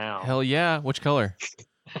 5 right now. Hell yeah. Which color?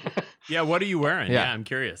 Yeah, what are you wearing? Yeah. Yeah, I'm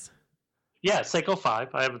curious. Yeah, Seiko 5.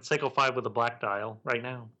 I have a Seiko 5 with a black dial right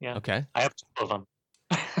now. Yeah. Okay. I have two of them.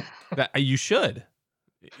 You should.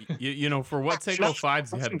 For what Seiko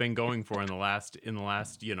 5s have been going for in the last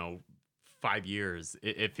 5 years,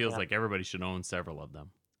 it feels like everybody should own several of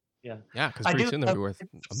them. Yeah. Yeah, because pretty soon they'll be worth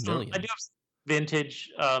 $1 million.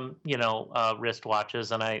 vintage,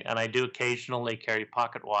 wristwatches, and I do occasionally carry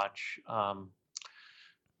pocket watch.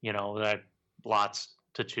 That lots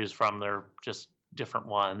to choose from. They're just different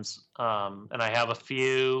ones, and I have a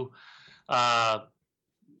few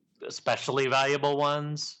especially valuable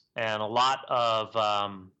ones, and a lot of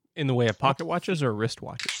In the way of pocket watches or wrist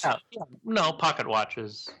watches? no pocket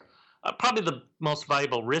watches. Probably the most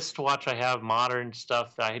valuable wristwatch I have, modern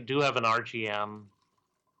stuff. I do have an RGM.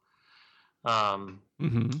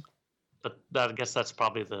 But I guess that's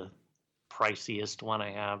probably the priciest one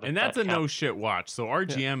I have. And that's a no shit watch. So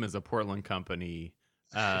RGM is a Portland company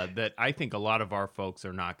that I think a lot of our folks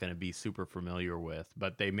are not going to be super familiar with,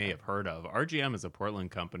 but they may have heard of. RGM is a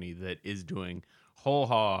Portland company that is doing whole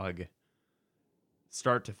hog,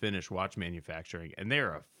 start to finish watch manufacturing, and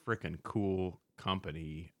they're a freaking cool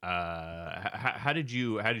company. How did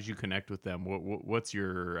you connect with them? What's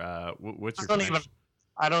your connection?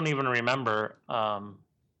 I don't even remember.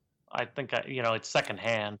 I think it's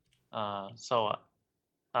secondhand, so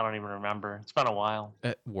I don't even remember. It's been a while.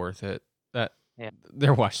 Worth it.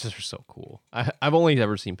 Their watches are so cool. I've only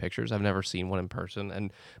ever seen pictures. I've never seen one in person,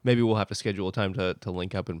 and maybe we'll have to schedule a time to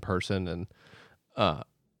link up in person and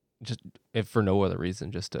just if for no other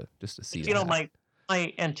reason, just to see.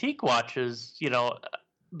 My antique watches,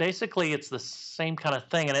 basically it's the same kind of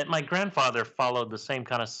thing, and my grandfather followed the same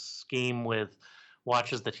kind of scheme with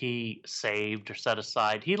watches that he saved or set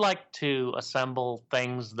aside. He liked to assemble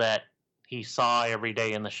things that he saw every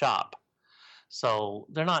day in the shop. So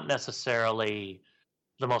they're not necessarily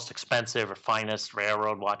the most expensive or finest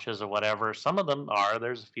railroad watches or whatever. Some of them are.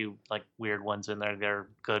 There's a few like weird ones in there. They're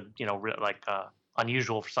good,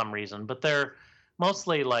 unusual for some reason, but they're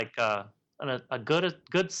mostly like a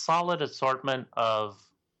good solid assortment of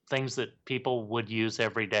things that people would use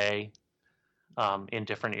every day in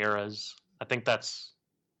different eras. I think that's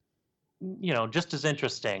just as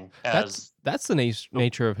interesting as that's the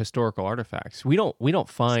nature of historical artifacts. We don't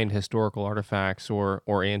find historical artifacts or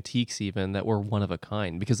antiques even that were one of a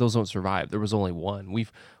kind, because those don't survive. There was only one.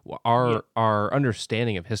 Our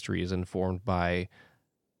understanding of history is informed by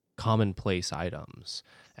commonplace items,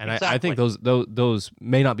 and exactly. I think those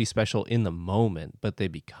may not be special in the moment, but they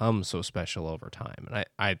become so special over time.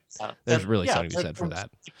 And there's really something to be said for that.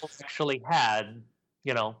 People actually had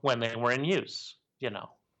when they were in use. Good.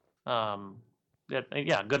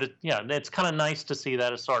 It's kind of nice to see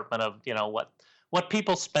that assortment of what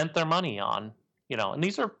people spent their money on. And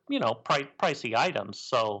these are pricey items,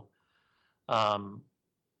 so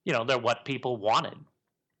they're what people wanted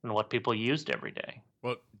and what people used every day.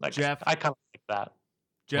 Well, Jeff, I kind of like that.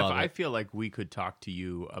 Jeff, I feel like we could talk to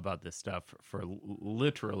you about this stuff for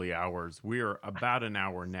literally hours. We're about an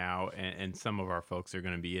hour now, and some of our folks are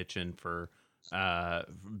going to be itching for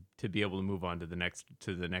to be able to move on to the next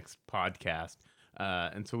podcast.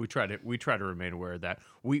 And so we try to remain aware of that.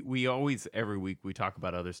 We always, every week, we talk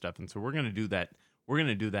about other stuff, and so we're going to do that. We're going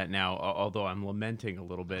to do that now, although I'm lamenting a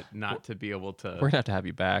little bit not to be able to. We're going to have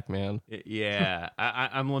you back, man. Yeah,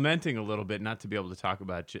 I'm lamenting a little bit not to be able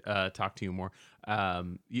to talk to you more.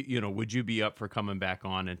 Would you be up for coming back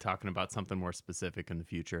on and talking about something more specific in the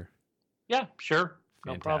future? Yeah, sure.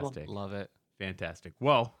 No Fantastic. problem. Love it. Fantastic.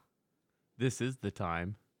 Well, this is the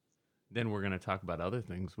time. Then we're going to talk about other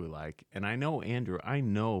things we like. And I know, Andrew,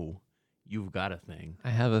 you've got a thing.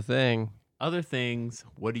 I have a thing. Other things,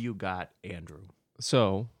 what do you got, Andrew?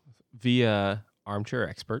 So, via Armchair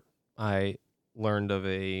Expert, I learned of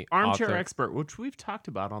a Armchair Expert, which we've talked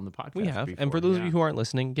about on the podcast. We have, before, and for those of you who aren't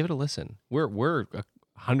listening, give it a listen. We're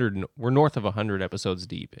north of 100 episodes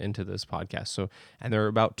deep into this podcast. So, and they're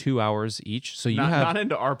about 2 hours each. So not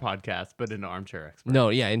into our podcast, but into Armchair Expert. No,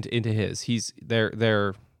 yeah, into his.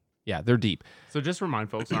 They're deep. So just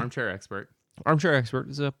remind folks, Armchair Expert. Armchair Expert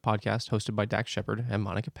is a podcast hosted by Dax Shepard and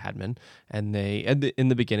Monica Padman, and they in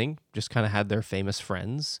the beginning just kind of had their famous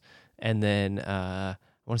friends, and then I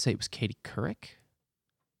want to say it was Katie Couric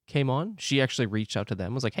came on. She actually reached out to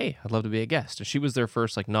them, was like, "Hey, I'd love to be a guest." And she was their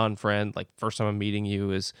first non-friend, first time I'm meeting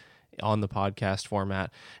you is on the podcast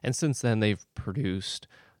format, and since then they've produced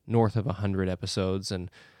north of 100 episodes,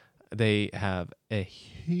 and they have a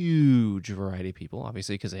huge variety of people,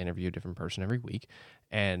 obviously, because they interview a different person every week,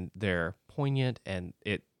 and they're poignant, and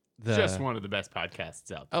just one of the best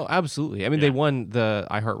podcasts out there. Oh, absolutely. I mean, They won the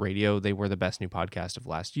iHeartRadio. They were the best new podcast of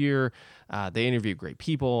last year. They interview great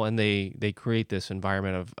people, and they create this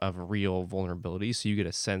environment of real vulnerability, so you get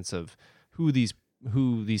a sense of who these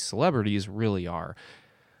celebrities really are.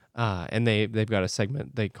 And they've got a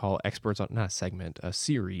segment they call Experts on, not a segment, a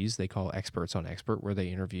series they call Experts on Expert, where they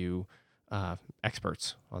interview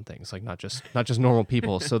experts on things, like not just normal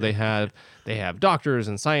people. So they have doctors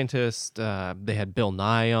and scientists. They had Bill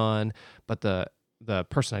Nye on, but the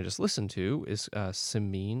person I just listened to is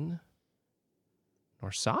Samin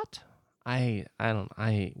Norsat.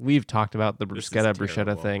 We've talked about the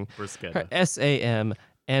bruschetta thing. Bruschetta.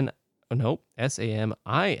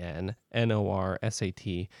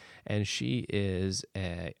 Saminnorsat, and she is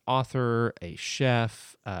a author, a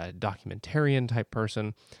chef, a documentarian type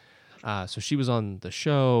person. So she was on the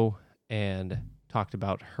show and talked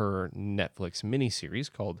about her Netflix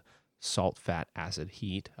miniseries called Salt, Fat, Acid,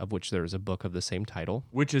 Heat, of which there is a book of the same title.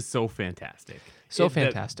 Which is so fantastic.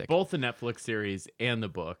 Fantastic. Both the Netflix series and the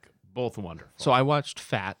book, both wonderful. So I watched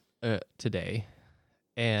Fat today,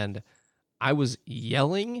 and I was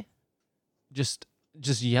yelling, just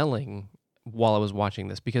yelling while I was watching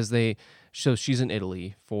this, because she's in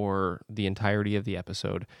Italy for the entirety of the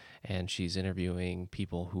episode, and she's interviewing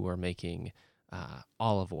people who are making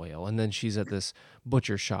olive oil, and then she's at this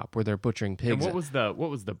butcher shop where they're butchering pigs. And what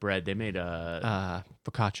was the bread they made?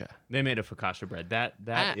 Focaccia. They made a focaccia bread.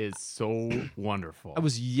 That is so wonderful. I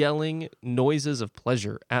was yelling noises of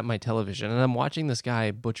pleasure at my television, and I'm watching this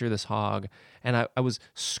guy butcher this hog, and I was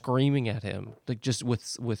screaming at him, like just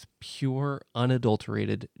with pure,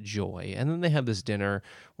 unadulterated joy. And then they have this dinner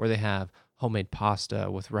where they have homemade pasta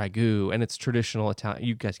with ragu, and it's traditional Italian.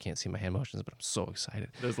 You guys can't see my hand motions, but I'm so excited.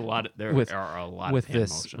 There are a lot with of hand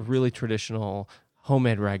this motions. really traditional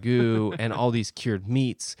homemade ragu and all these cured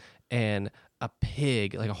meats and a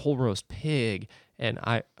pig, like a whole roast pig. And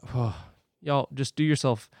y'all just do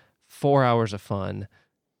yourself 4 hours of fun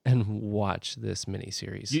and watch this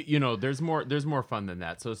miniseries. You know, there's more fun than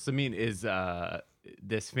that. So Samin is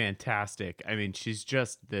this fantastic. I mean, she's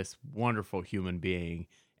just this wonderful human being,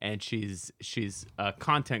 and she's a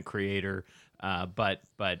content creator, but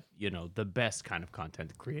you know, the best kind of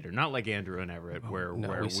content creator, not like Andrew and Everett, where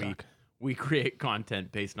we create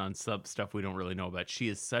content based on stuff we don't really know about. She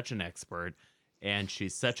is such an expert, and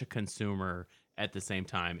she's such a consumer at the same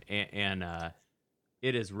time, and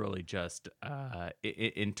it is really just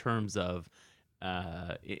in terms of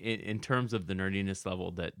the nerdiness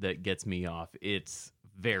level that gets me off. It's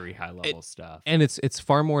very high level stuff, and it's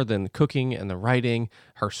far more than cooking and the writing.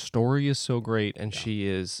 Her story is so great, and she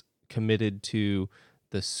is committed to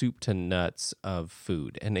the soup to nuts of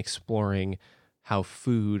food and exploring how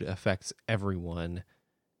food affects everyone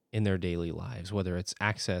in their daily lives, whether it's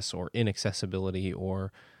access or inaccessibility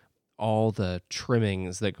or all the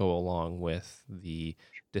trimmings that go along with the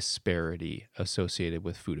disparity associated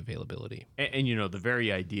with food availability. And you know, the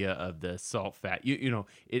very idea of the salt fat,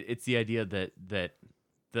 it's the idea that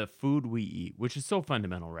the food we eat, which is so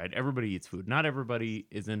fundamental, right? Everybody eats food. Not everybody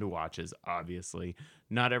is into watches, obviously.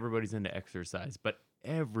 Not everybody's into exercise, but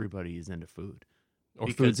everybody is into food. Or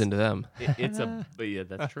food's into them. But yeah,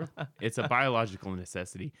 that's true. It's a biological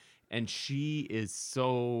necessity. And she is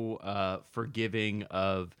so forgiving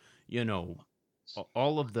of, you know,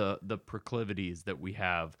 all of the proclivities that we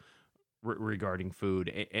have regarding food.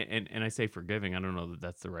 And I say forgiving, I don't know that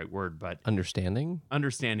that's the right word, but Understanding.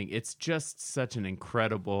 It's just such an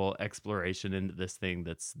incredible exploration into this thing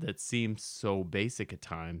that seems so basic at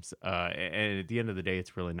times. And at the end of the day,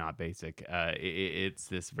 it's really not basic. It's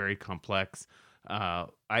this very complex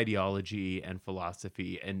ideology and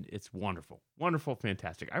philosophy, and it's wonderful,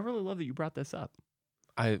 fantastic. I really love that you brought this up.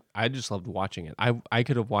 I just loved watching it. I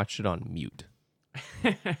could have watched it on mute.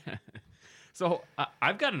 So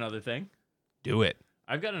I've got another thing. Do it.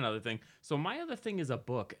 I've got another thing. So my other thing is a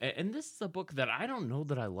book, and this is a book that I don't know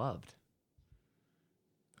that I loved.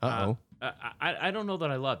 Uh-oh. I don't know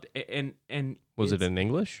that I loved. And was it in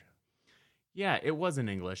English? Yeah, it was in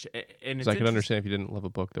English. And so I can understand if you didn't love a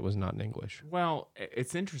book that was not in English. Well,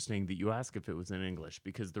 it's interesting that you ask if it was in English,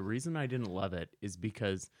 because the reason I didn't love it is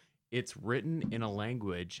because it's written in a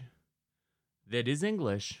language that is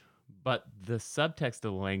English, but the subtext of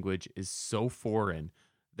the language is so foreign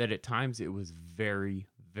that at times it was very,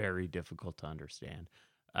 very difficult to understand.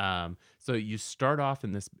 So you start off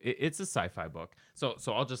in this, it's a sci-fi book. So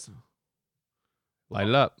I'll just light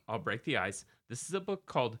it up. I'll break the ice. This is a book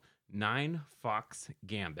called Nine Fox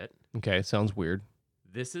Gambit. Okay, sounds weird.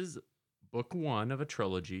 This is book one of a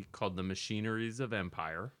trilogy called The Machineries of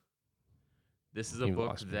Empire. This is a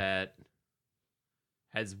book that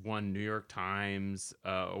has won New York Times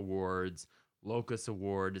awards, Locus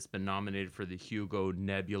Award. It's been nominated for the Hugo,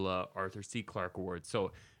 Nebula, Arthur C. Clarke Award.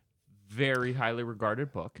 So very highly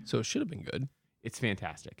regarded book. So it should have been good. It's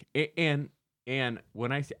fantastic. And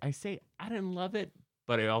when I say I didn't love it,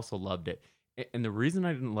 but I also loved it. And the reason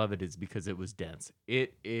I didn't love it is because it was dense.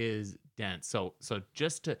 It is dense. So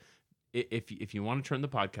just to, if you want to turn the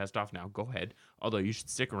podcast off now, go ahead. Although you should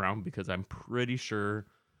stick around because I'm pretty sure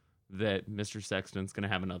that Mr. Sexton's going to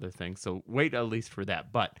have another thing. So wait at least for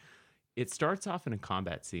that. But it starts off in a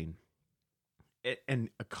combat scene. And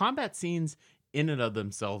combat scenes in and of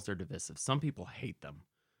themselves are divisive. Some people hate them.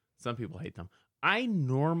 I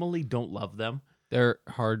normally don't love them. They're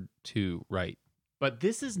hard to write. But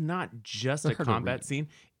this is not just a combat scene.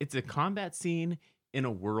 It's a combat scene in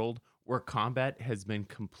a world where combat has been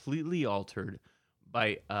completely altered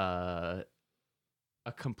by a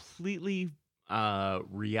completely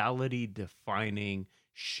reality-defining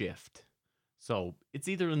shift. So it's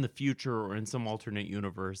either in the future or in some alternate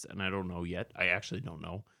universe, and I don't know yet. I actually don't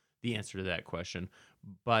know the answer to that question.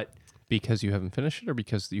 But because you haven't finished it, or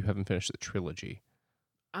because you haven't finished the trilogy?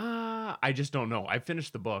 I just don't know. I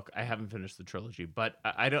finished the book. I haven't finished the trilogy, but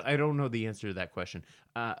I don't know the answer to that question.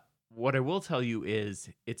 What I will tell you is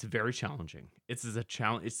it's very challenging. It's a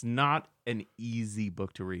challenge. It's not an easy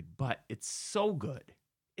book to read, but it's so good.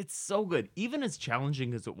 It's so good. Even as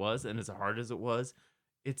challenging as it was and as hard as it was,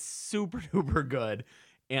 it's super duper good.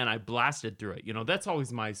 And I blasted through it. You know, that's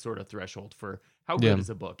always my sort of threshold for how good is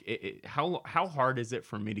a book. How hard is it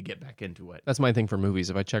for me to get back into it? That's my thing for movies.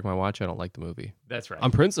 If I check my watch, I don't like the movie. That's right. On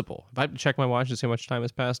principle, if I check my watch to see how much time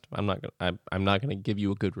has passed, I'm not gonna give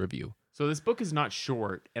you a good review. So this book is not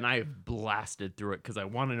short, and I have blasted through it because I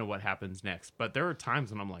want to know what happens next. But there are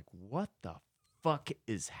times when I'm like, what the fuck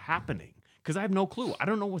is happening? Because I have no clue. I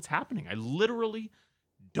don't know what's happening. I literally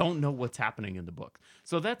don't know what's happening in the book.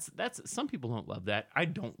 So that's some people don't love that. I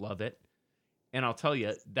don't love it. And I'll tell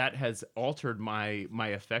you, that has altered my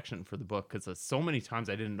affection for the book because so many times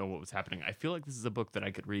I didn't know what was happening. I feel like this is a book that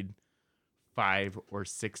I could read 5 or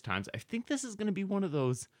 6 times. I think this is going to be one of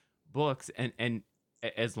those books, and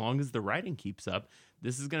as long as the writing keeps up,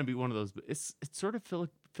 this is going to be one of those. It's sort of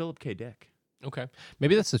Philip K. Dick. Okay.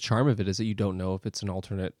 Maybe that's the charm of it, is that you don't know if it's an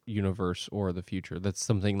alternate universe or the future. That's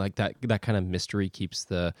something like that kind of mystery keeps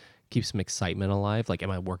some excitement alive. Like,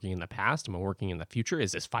 am I working in the past? Am I working in the future?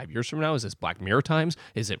 Is this 5 years from now? Is this Black Mirror times?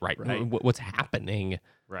 Is it right? What's happening?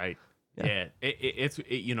 Right. Yeah. It's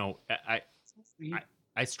you know, I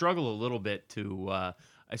struggle a little bit to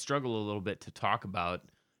talk about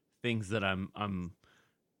things that I'm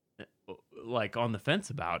like on the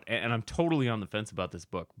fence about, and I'm totally on the fence about this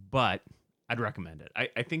book, but I'd recommend it.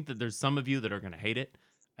 I think that there's some of you that are going to hate it.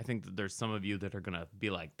 I think that there's some of you that are going to be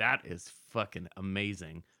like, that is fucking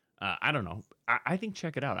amazing. I don't know. I think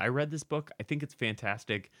check it out. I read this book. I think it's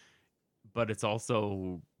fantastic, but it's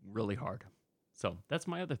also really hard. So that's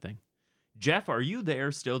my other thing. Jeff, are you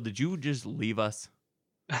there still? Did you just leave us?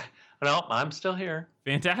 No, I'm still here.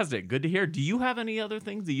 Fantastic. Good to hear. Do you have any other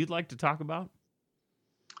things that you'd like to talk about?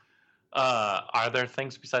 Are there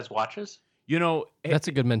things besides watches? You know, that's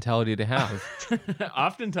a good mentality to have.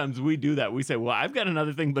 Oftentimes we do that. We say, well, I've got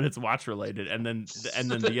another thing, but it's watch related. And then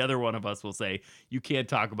the other one of us will say, you can't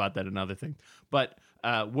talk about that another thing. But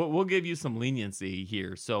we'll give you some leniency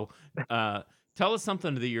here. So tell us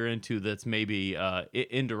something that you're into that's maybe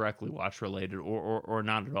indirectly watch related or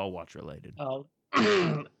not at all watch related.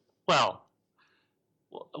 Well,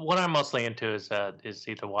 what I'm mostly into is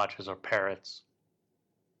either watches or parrots.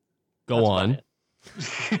 Go on.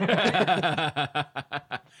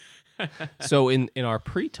 So in our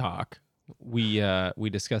pre-talk, we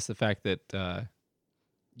discussed the fact that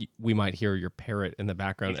we might hear your parrot in the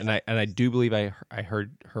background, and I do believe I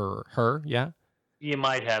heard her. Yeah, you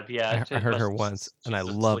might have. Yeah, I heard her once, and I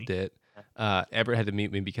loved it. Everett had to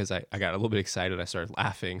mute me because I got a little bit excited. I started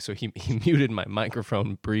laughing, so he muted my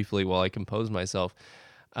microphone briefly while I composed myself.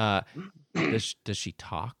 Does she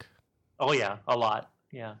talk? Oh yeah, a lot.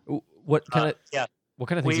 Yeah. What kind of What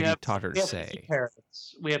kind of things have you taught her to say?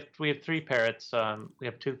 Parrots. We have 3 parrots. We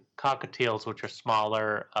have 2 cockatiels, which are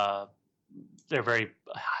smaller. They're very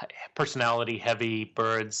personality heavy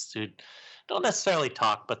birds who don't necessarily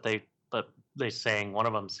talk, but they sing. One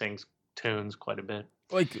of them sings tunes quite a bit.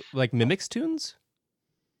 Like mimics tunes?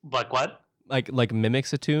 Like what? Like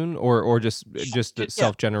mimics a tune, or just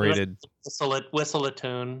self-generated. Whistle a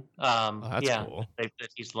tune. That's cool. That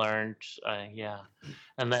he's learned. Yeah,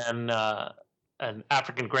 and then an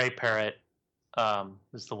African gray parrot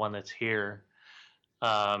is the one that's here,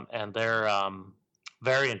 and they're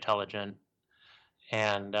very intelligent,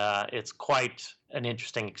 and it's quite an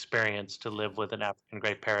interesting experience to live with an African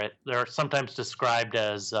gray parrot. They're sometimes described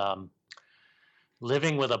as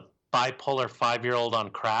living with a bipolar 5-year-old on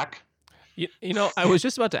crack. You know, I was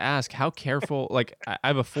just about to ask how careful. Like, I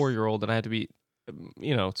have a 4-year-old, and I have to be,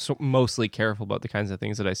 mostly careful about the kinds of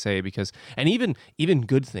things that I say, because, and even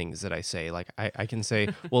good things that I say, like I can say,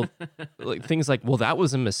 well, like things like, well, that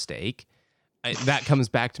was a mistake, that comes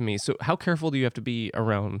back to me. So how careful do you have to be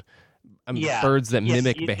around Yeah. birds that Yes,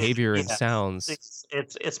 mimic behavior and yes. sounds?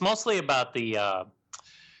 It's mostly about the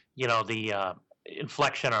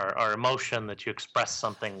inflection or emotion that you express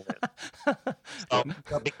something with.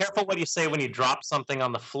 So be careful what you say when you drop something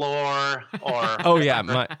on the floor or Oh yeah,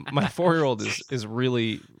 my 4-year-old is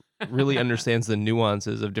really understands the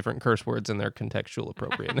nuances of different curse words and their contextual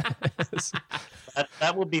appropriateness.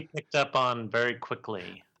 that will be picked up on very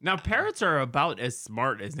quickly. Now, parrots are about as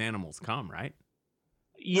smart as animals come, right?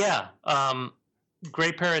 Yeah,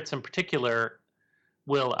 gray parrots in particular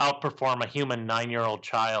will outperform a human 9-year-old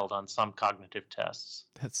child on some cognitive tests.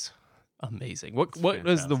 That's amazing. What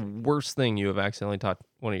That's is the fantastic. worst thing you have accidentally taught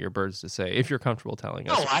one of your birds to say? If you're comfortable telling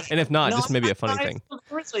us, No, and if not, no, just maybe a I- funny I- thing.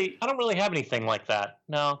 I don't really have anything like that.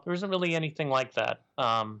 No, there isn't really anything like that.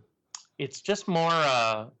 It's just more.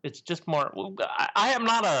 I am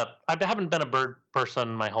not a. I haven't been a bird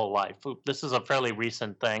person my whole life. This is a fairly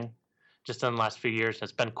recent thing, just in the last few years.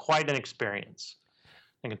 It's been quite an experience.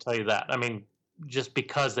 I can tell you that. I mean, just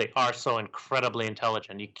because they are so incredibly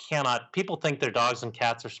intelligent, you cannot. People think their dogs and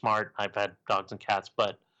cats are smart. I've had dogs and cats,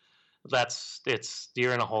 but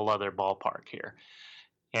you're in a whole other ballpark here,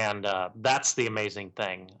 and that's the amazing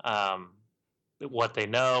thing. What they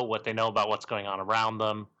know about what's going on around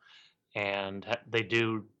them, and they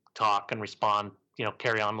do talk and respond.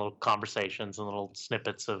 Carry on little conversations and little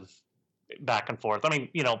snippets of back and forth. I mean,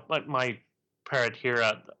 like my parrot here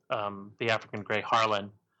at the African gray Harlan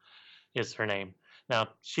is her name. Now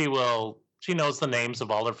she knows the names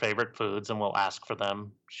of all her favorite foods and will ask for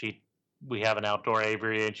them. We have an outdoor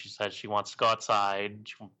aviary, and she says she wants to go outside.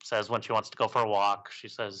 She says when she wants to go for a walk. She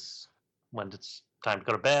says when it's time to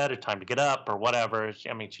go to bed or time to get up or whatever.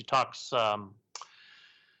 She talks a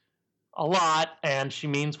lot, and she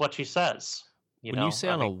means what she says. When you say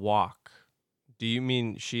on a walk, do you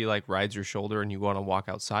mean she like rides your shoulder and you go on a walk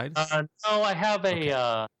outside? No, I have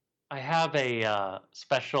a Okay.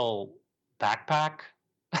 special backpack.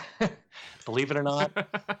 Believe it or not.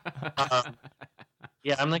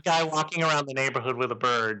 Yeah, I'm the guy walking around the neighborhood with a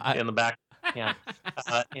bird in the back. Yeah,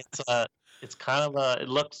 it's kind of it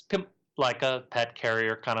looks like a pet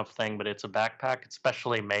carrier kind of thing, but it's a backpack. It's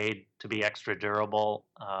specially made to be extra durable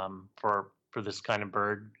for this kind of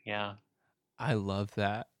bird. Yeah. I love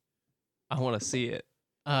that. I want to see it.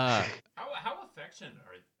 Uh, How affectionate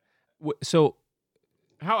are so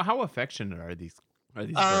how affectionate are these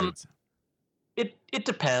Um, birds? It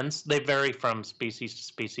depends. They vary from species to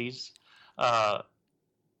species. Uh,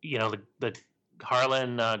 the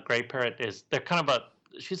Harlan gray parrot they're kind of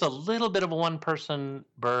she's a little bit of a one-person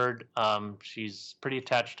bird. She's pretty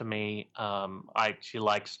attached to me. She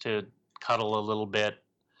likes to cuddle a little bit.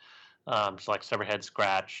 She likes to have her head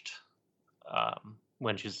scratched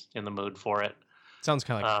when she's in the mood for it. sounds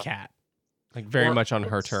kind of like a cat, like very or- much on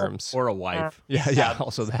her or- terms. Or a wife? Yeah,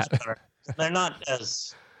 also that. They're not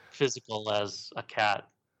as physical as a cat,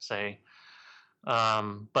 say,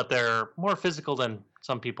 but they're more physical than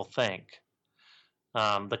some people think.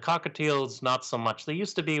 The cockatiels, not so much. They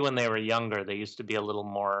used to be when they were younger. They used to be a little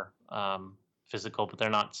more physical, but they're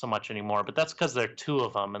not so much anymore. But that's because there are two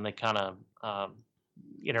of them, and they kind of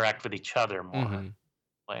interact with each other more. Mhm.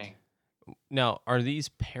 Way. Now, are these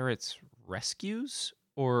parrots rescues,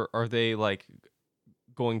 or are they like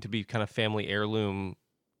going to be kind of family heirloom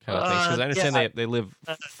kind of things? Because I understand yeah, they live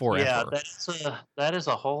forever. Yeah, that is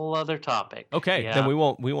a whole other topic. Okay, Yeah. then we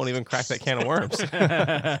won't even crack that can of worms.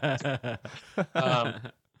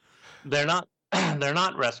 They're not they're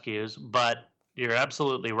not rescues, but you're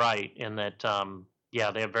absolutely right in that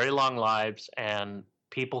they have very long lives, and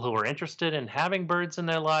people who are interested in having birds in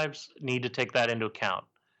their lives need to take that into account.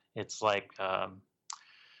 It's like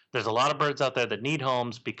there's a lot of birds out there that need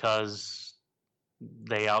homes because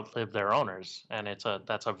they outlive their owners, and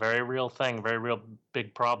that's a very real thing, very real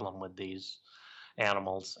big problem with these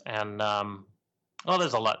animals. And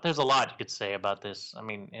there's a lot you could say about this. I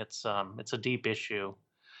mean, it's a deep issue,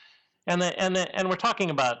 and we're talking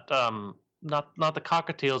about not the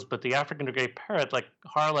cockatiels, but the African gray parrot, like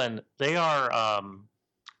Harlan. They are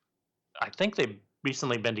I think they've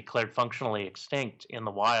recently been declared functionally extinct in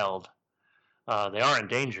the wild. They are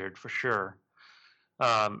endangered for sure,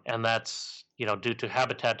 and that's due to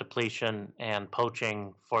habitat depletion and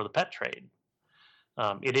poaching for the pet trade.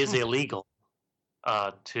 It is illegal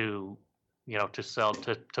to sell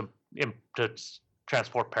to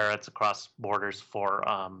transport parrots across borders for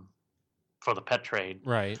the pet trade,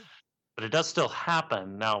 Right. but it does still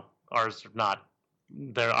happen. Now ours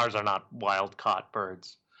are not wild caught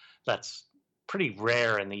birds. That's pretty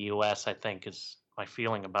rare in the U.S., I think, is my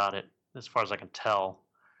feeling about it, as far as I can tell.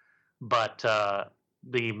 But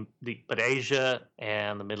but Asia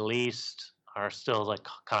and the Middle East are still like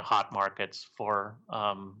kind of hot markets for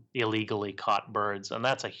illegally caught birds, and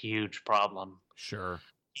that's a huge problem, Sure.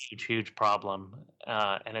 huge problem,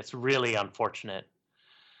 and it's really unfortunate.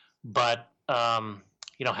 But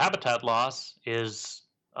habitat loss is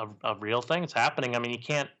a real thing. It's happening. I mean, you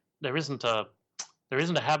can't. There isn't a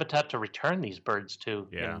habitat to return these birds to.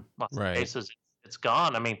 Yeah. In lots Right. of cases, it's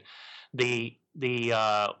gone. I mean, the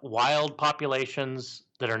wild populations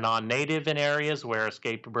that are non-native in areas where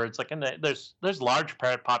escaped birds, like there's large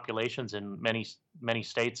parrot populations in many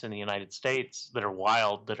states in the United States that are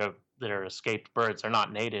wild, that are escaped birds. They're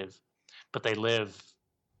not native, but they live,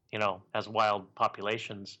 as wild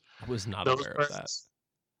populations. I was not Those aware of that. birds,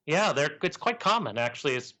 yeah, it's quite common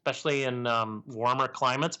actually, especially in warmer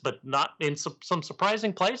climates, but not in some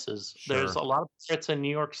surprising places. There's Sure. a lot of parrots in New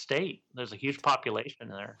York State. There's a huge population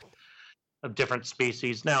there of different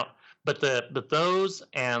species now. But those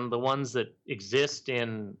and the ones that exist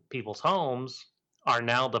in people's homes are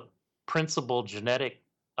now the principal genetic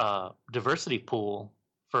diversity pool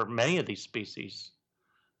for many of these species.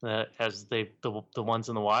 As the ones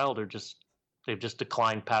in the wild they've just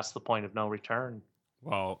declined past the point of no return.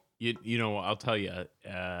 Well, I'll tell you,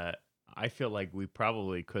 I feel like we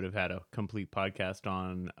probably could have had a complete podcast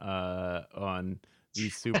on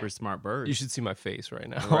these super smart birds. You should see my face right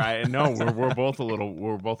now. Right? No, we're both a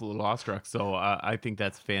little awestruck. So I think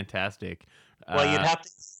that's fantastic. Well, you'd have to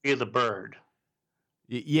view the bird.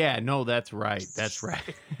 Yeah, no, that's right. That's right.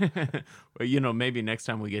 Well, maybe next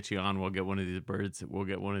time we get you on, we'll get one of these birds. We'll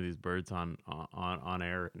get one of these birds on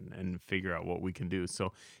air and figure out what we can do.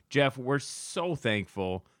 So, Jeff, we're so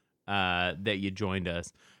thankful that you joined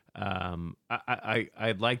us.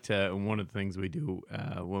 I'd like to. And one of the things we do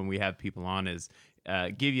when we have people on is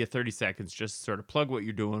give you 30 seconds, just sort of plug what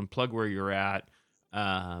you're doing, plug where you're at,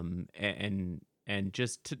 and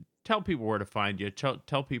just to tell people where to find you.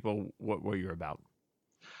 Tell people what you're about.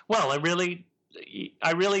 Well, I really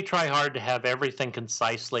try hard to have everything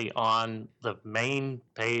concisely on the main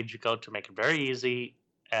page. Go to make it very easy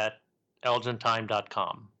at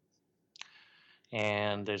elgintime.com.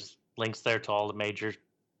 And there's links there to all the major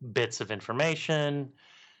bits of information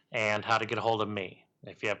and how to get a hold of me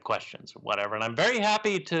if you have questions or whatever. And I'm very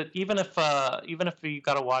happy to, even if you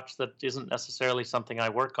got a watch that isn't necessarily something I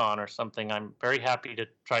work on or something, I'm very happy to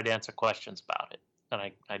try to answer questions about it. And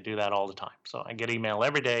I do that all the time. So I get email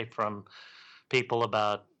every day from people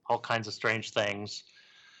about all kinds of strange things,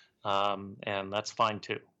 and that's fine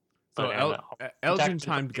too. So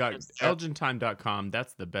Elgintime.com. elgintime.com,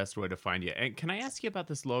 that's the best way to find you. And can I ask you about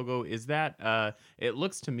this logo? Is that it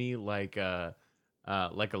looks to me like a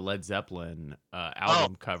Led Zeppelin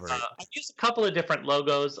album cover. I've used a couple of different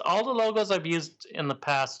logos. All the logos I've used in the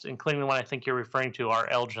past, including the one I think you're referring to, are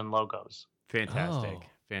Elgin logos. Fantastic. Oh.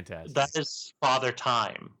 Fantastic. That is Father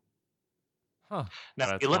Time. Huh. Now,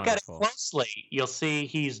 That's if you look wonderful. at it closely, you'll see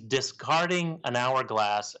he's discarding an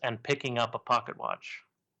hourglass and picking up a pocket watch.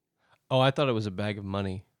 Oh, I thought it was a bag of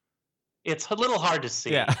money. It's a little hard to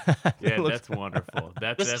see. Yeah. Yeah, that's wonderful.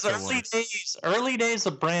 This is early days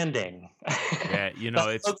of branding. Yeah,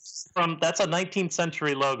 that's a 19th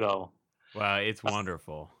century logo. Wow, it's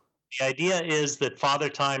wonderful. The idea is that Father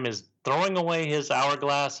Time is throwing away his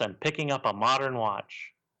hourglass and picking up a modern watch.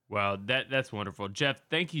 Well, that's wonderful. Jeff,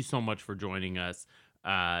 thank you so much for joining us.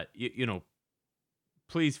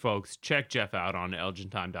 Please, folks, check Jeff out on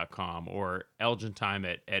elgintime.com or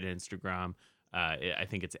elgintime at Instagram. I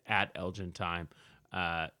think it's at elgintime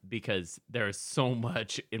because there's so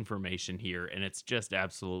much information here, and it's just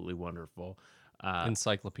absolutely wonderful.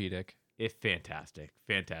 Encyclopedic. It's fantastic.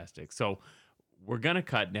 So we're going to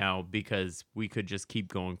cut now because we could just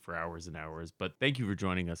keep going for hours and hours. But thank you for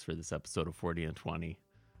joining us for this episode of 40 and 20.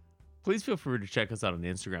 Please feel free to check us out on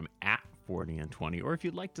Instagram at 40 and 20. Or if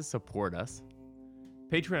you'd like to support us,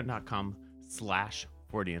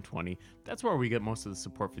 patreon.com/40 and 20. That's where we get most of the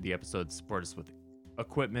support for the episodes. Support us with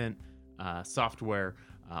equipment, software,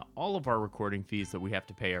 all of our recording fees that we have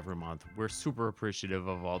to pay every month. We're super appreciative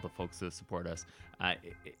of all the folks that support us.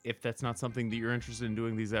 If that's not something that you're interested in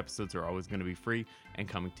doing, these episodes are always going to be free and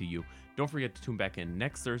coming to you. Don't forget to tune back in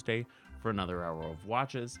next Thursday for another hour of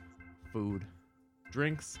watches, food,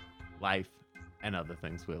 drinks, life, and other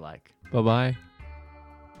things we like. Bye-bye.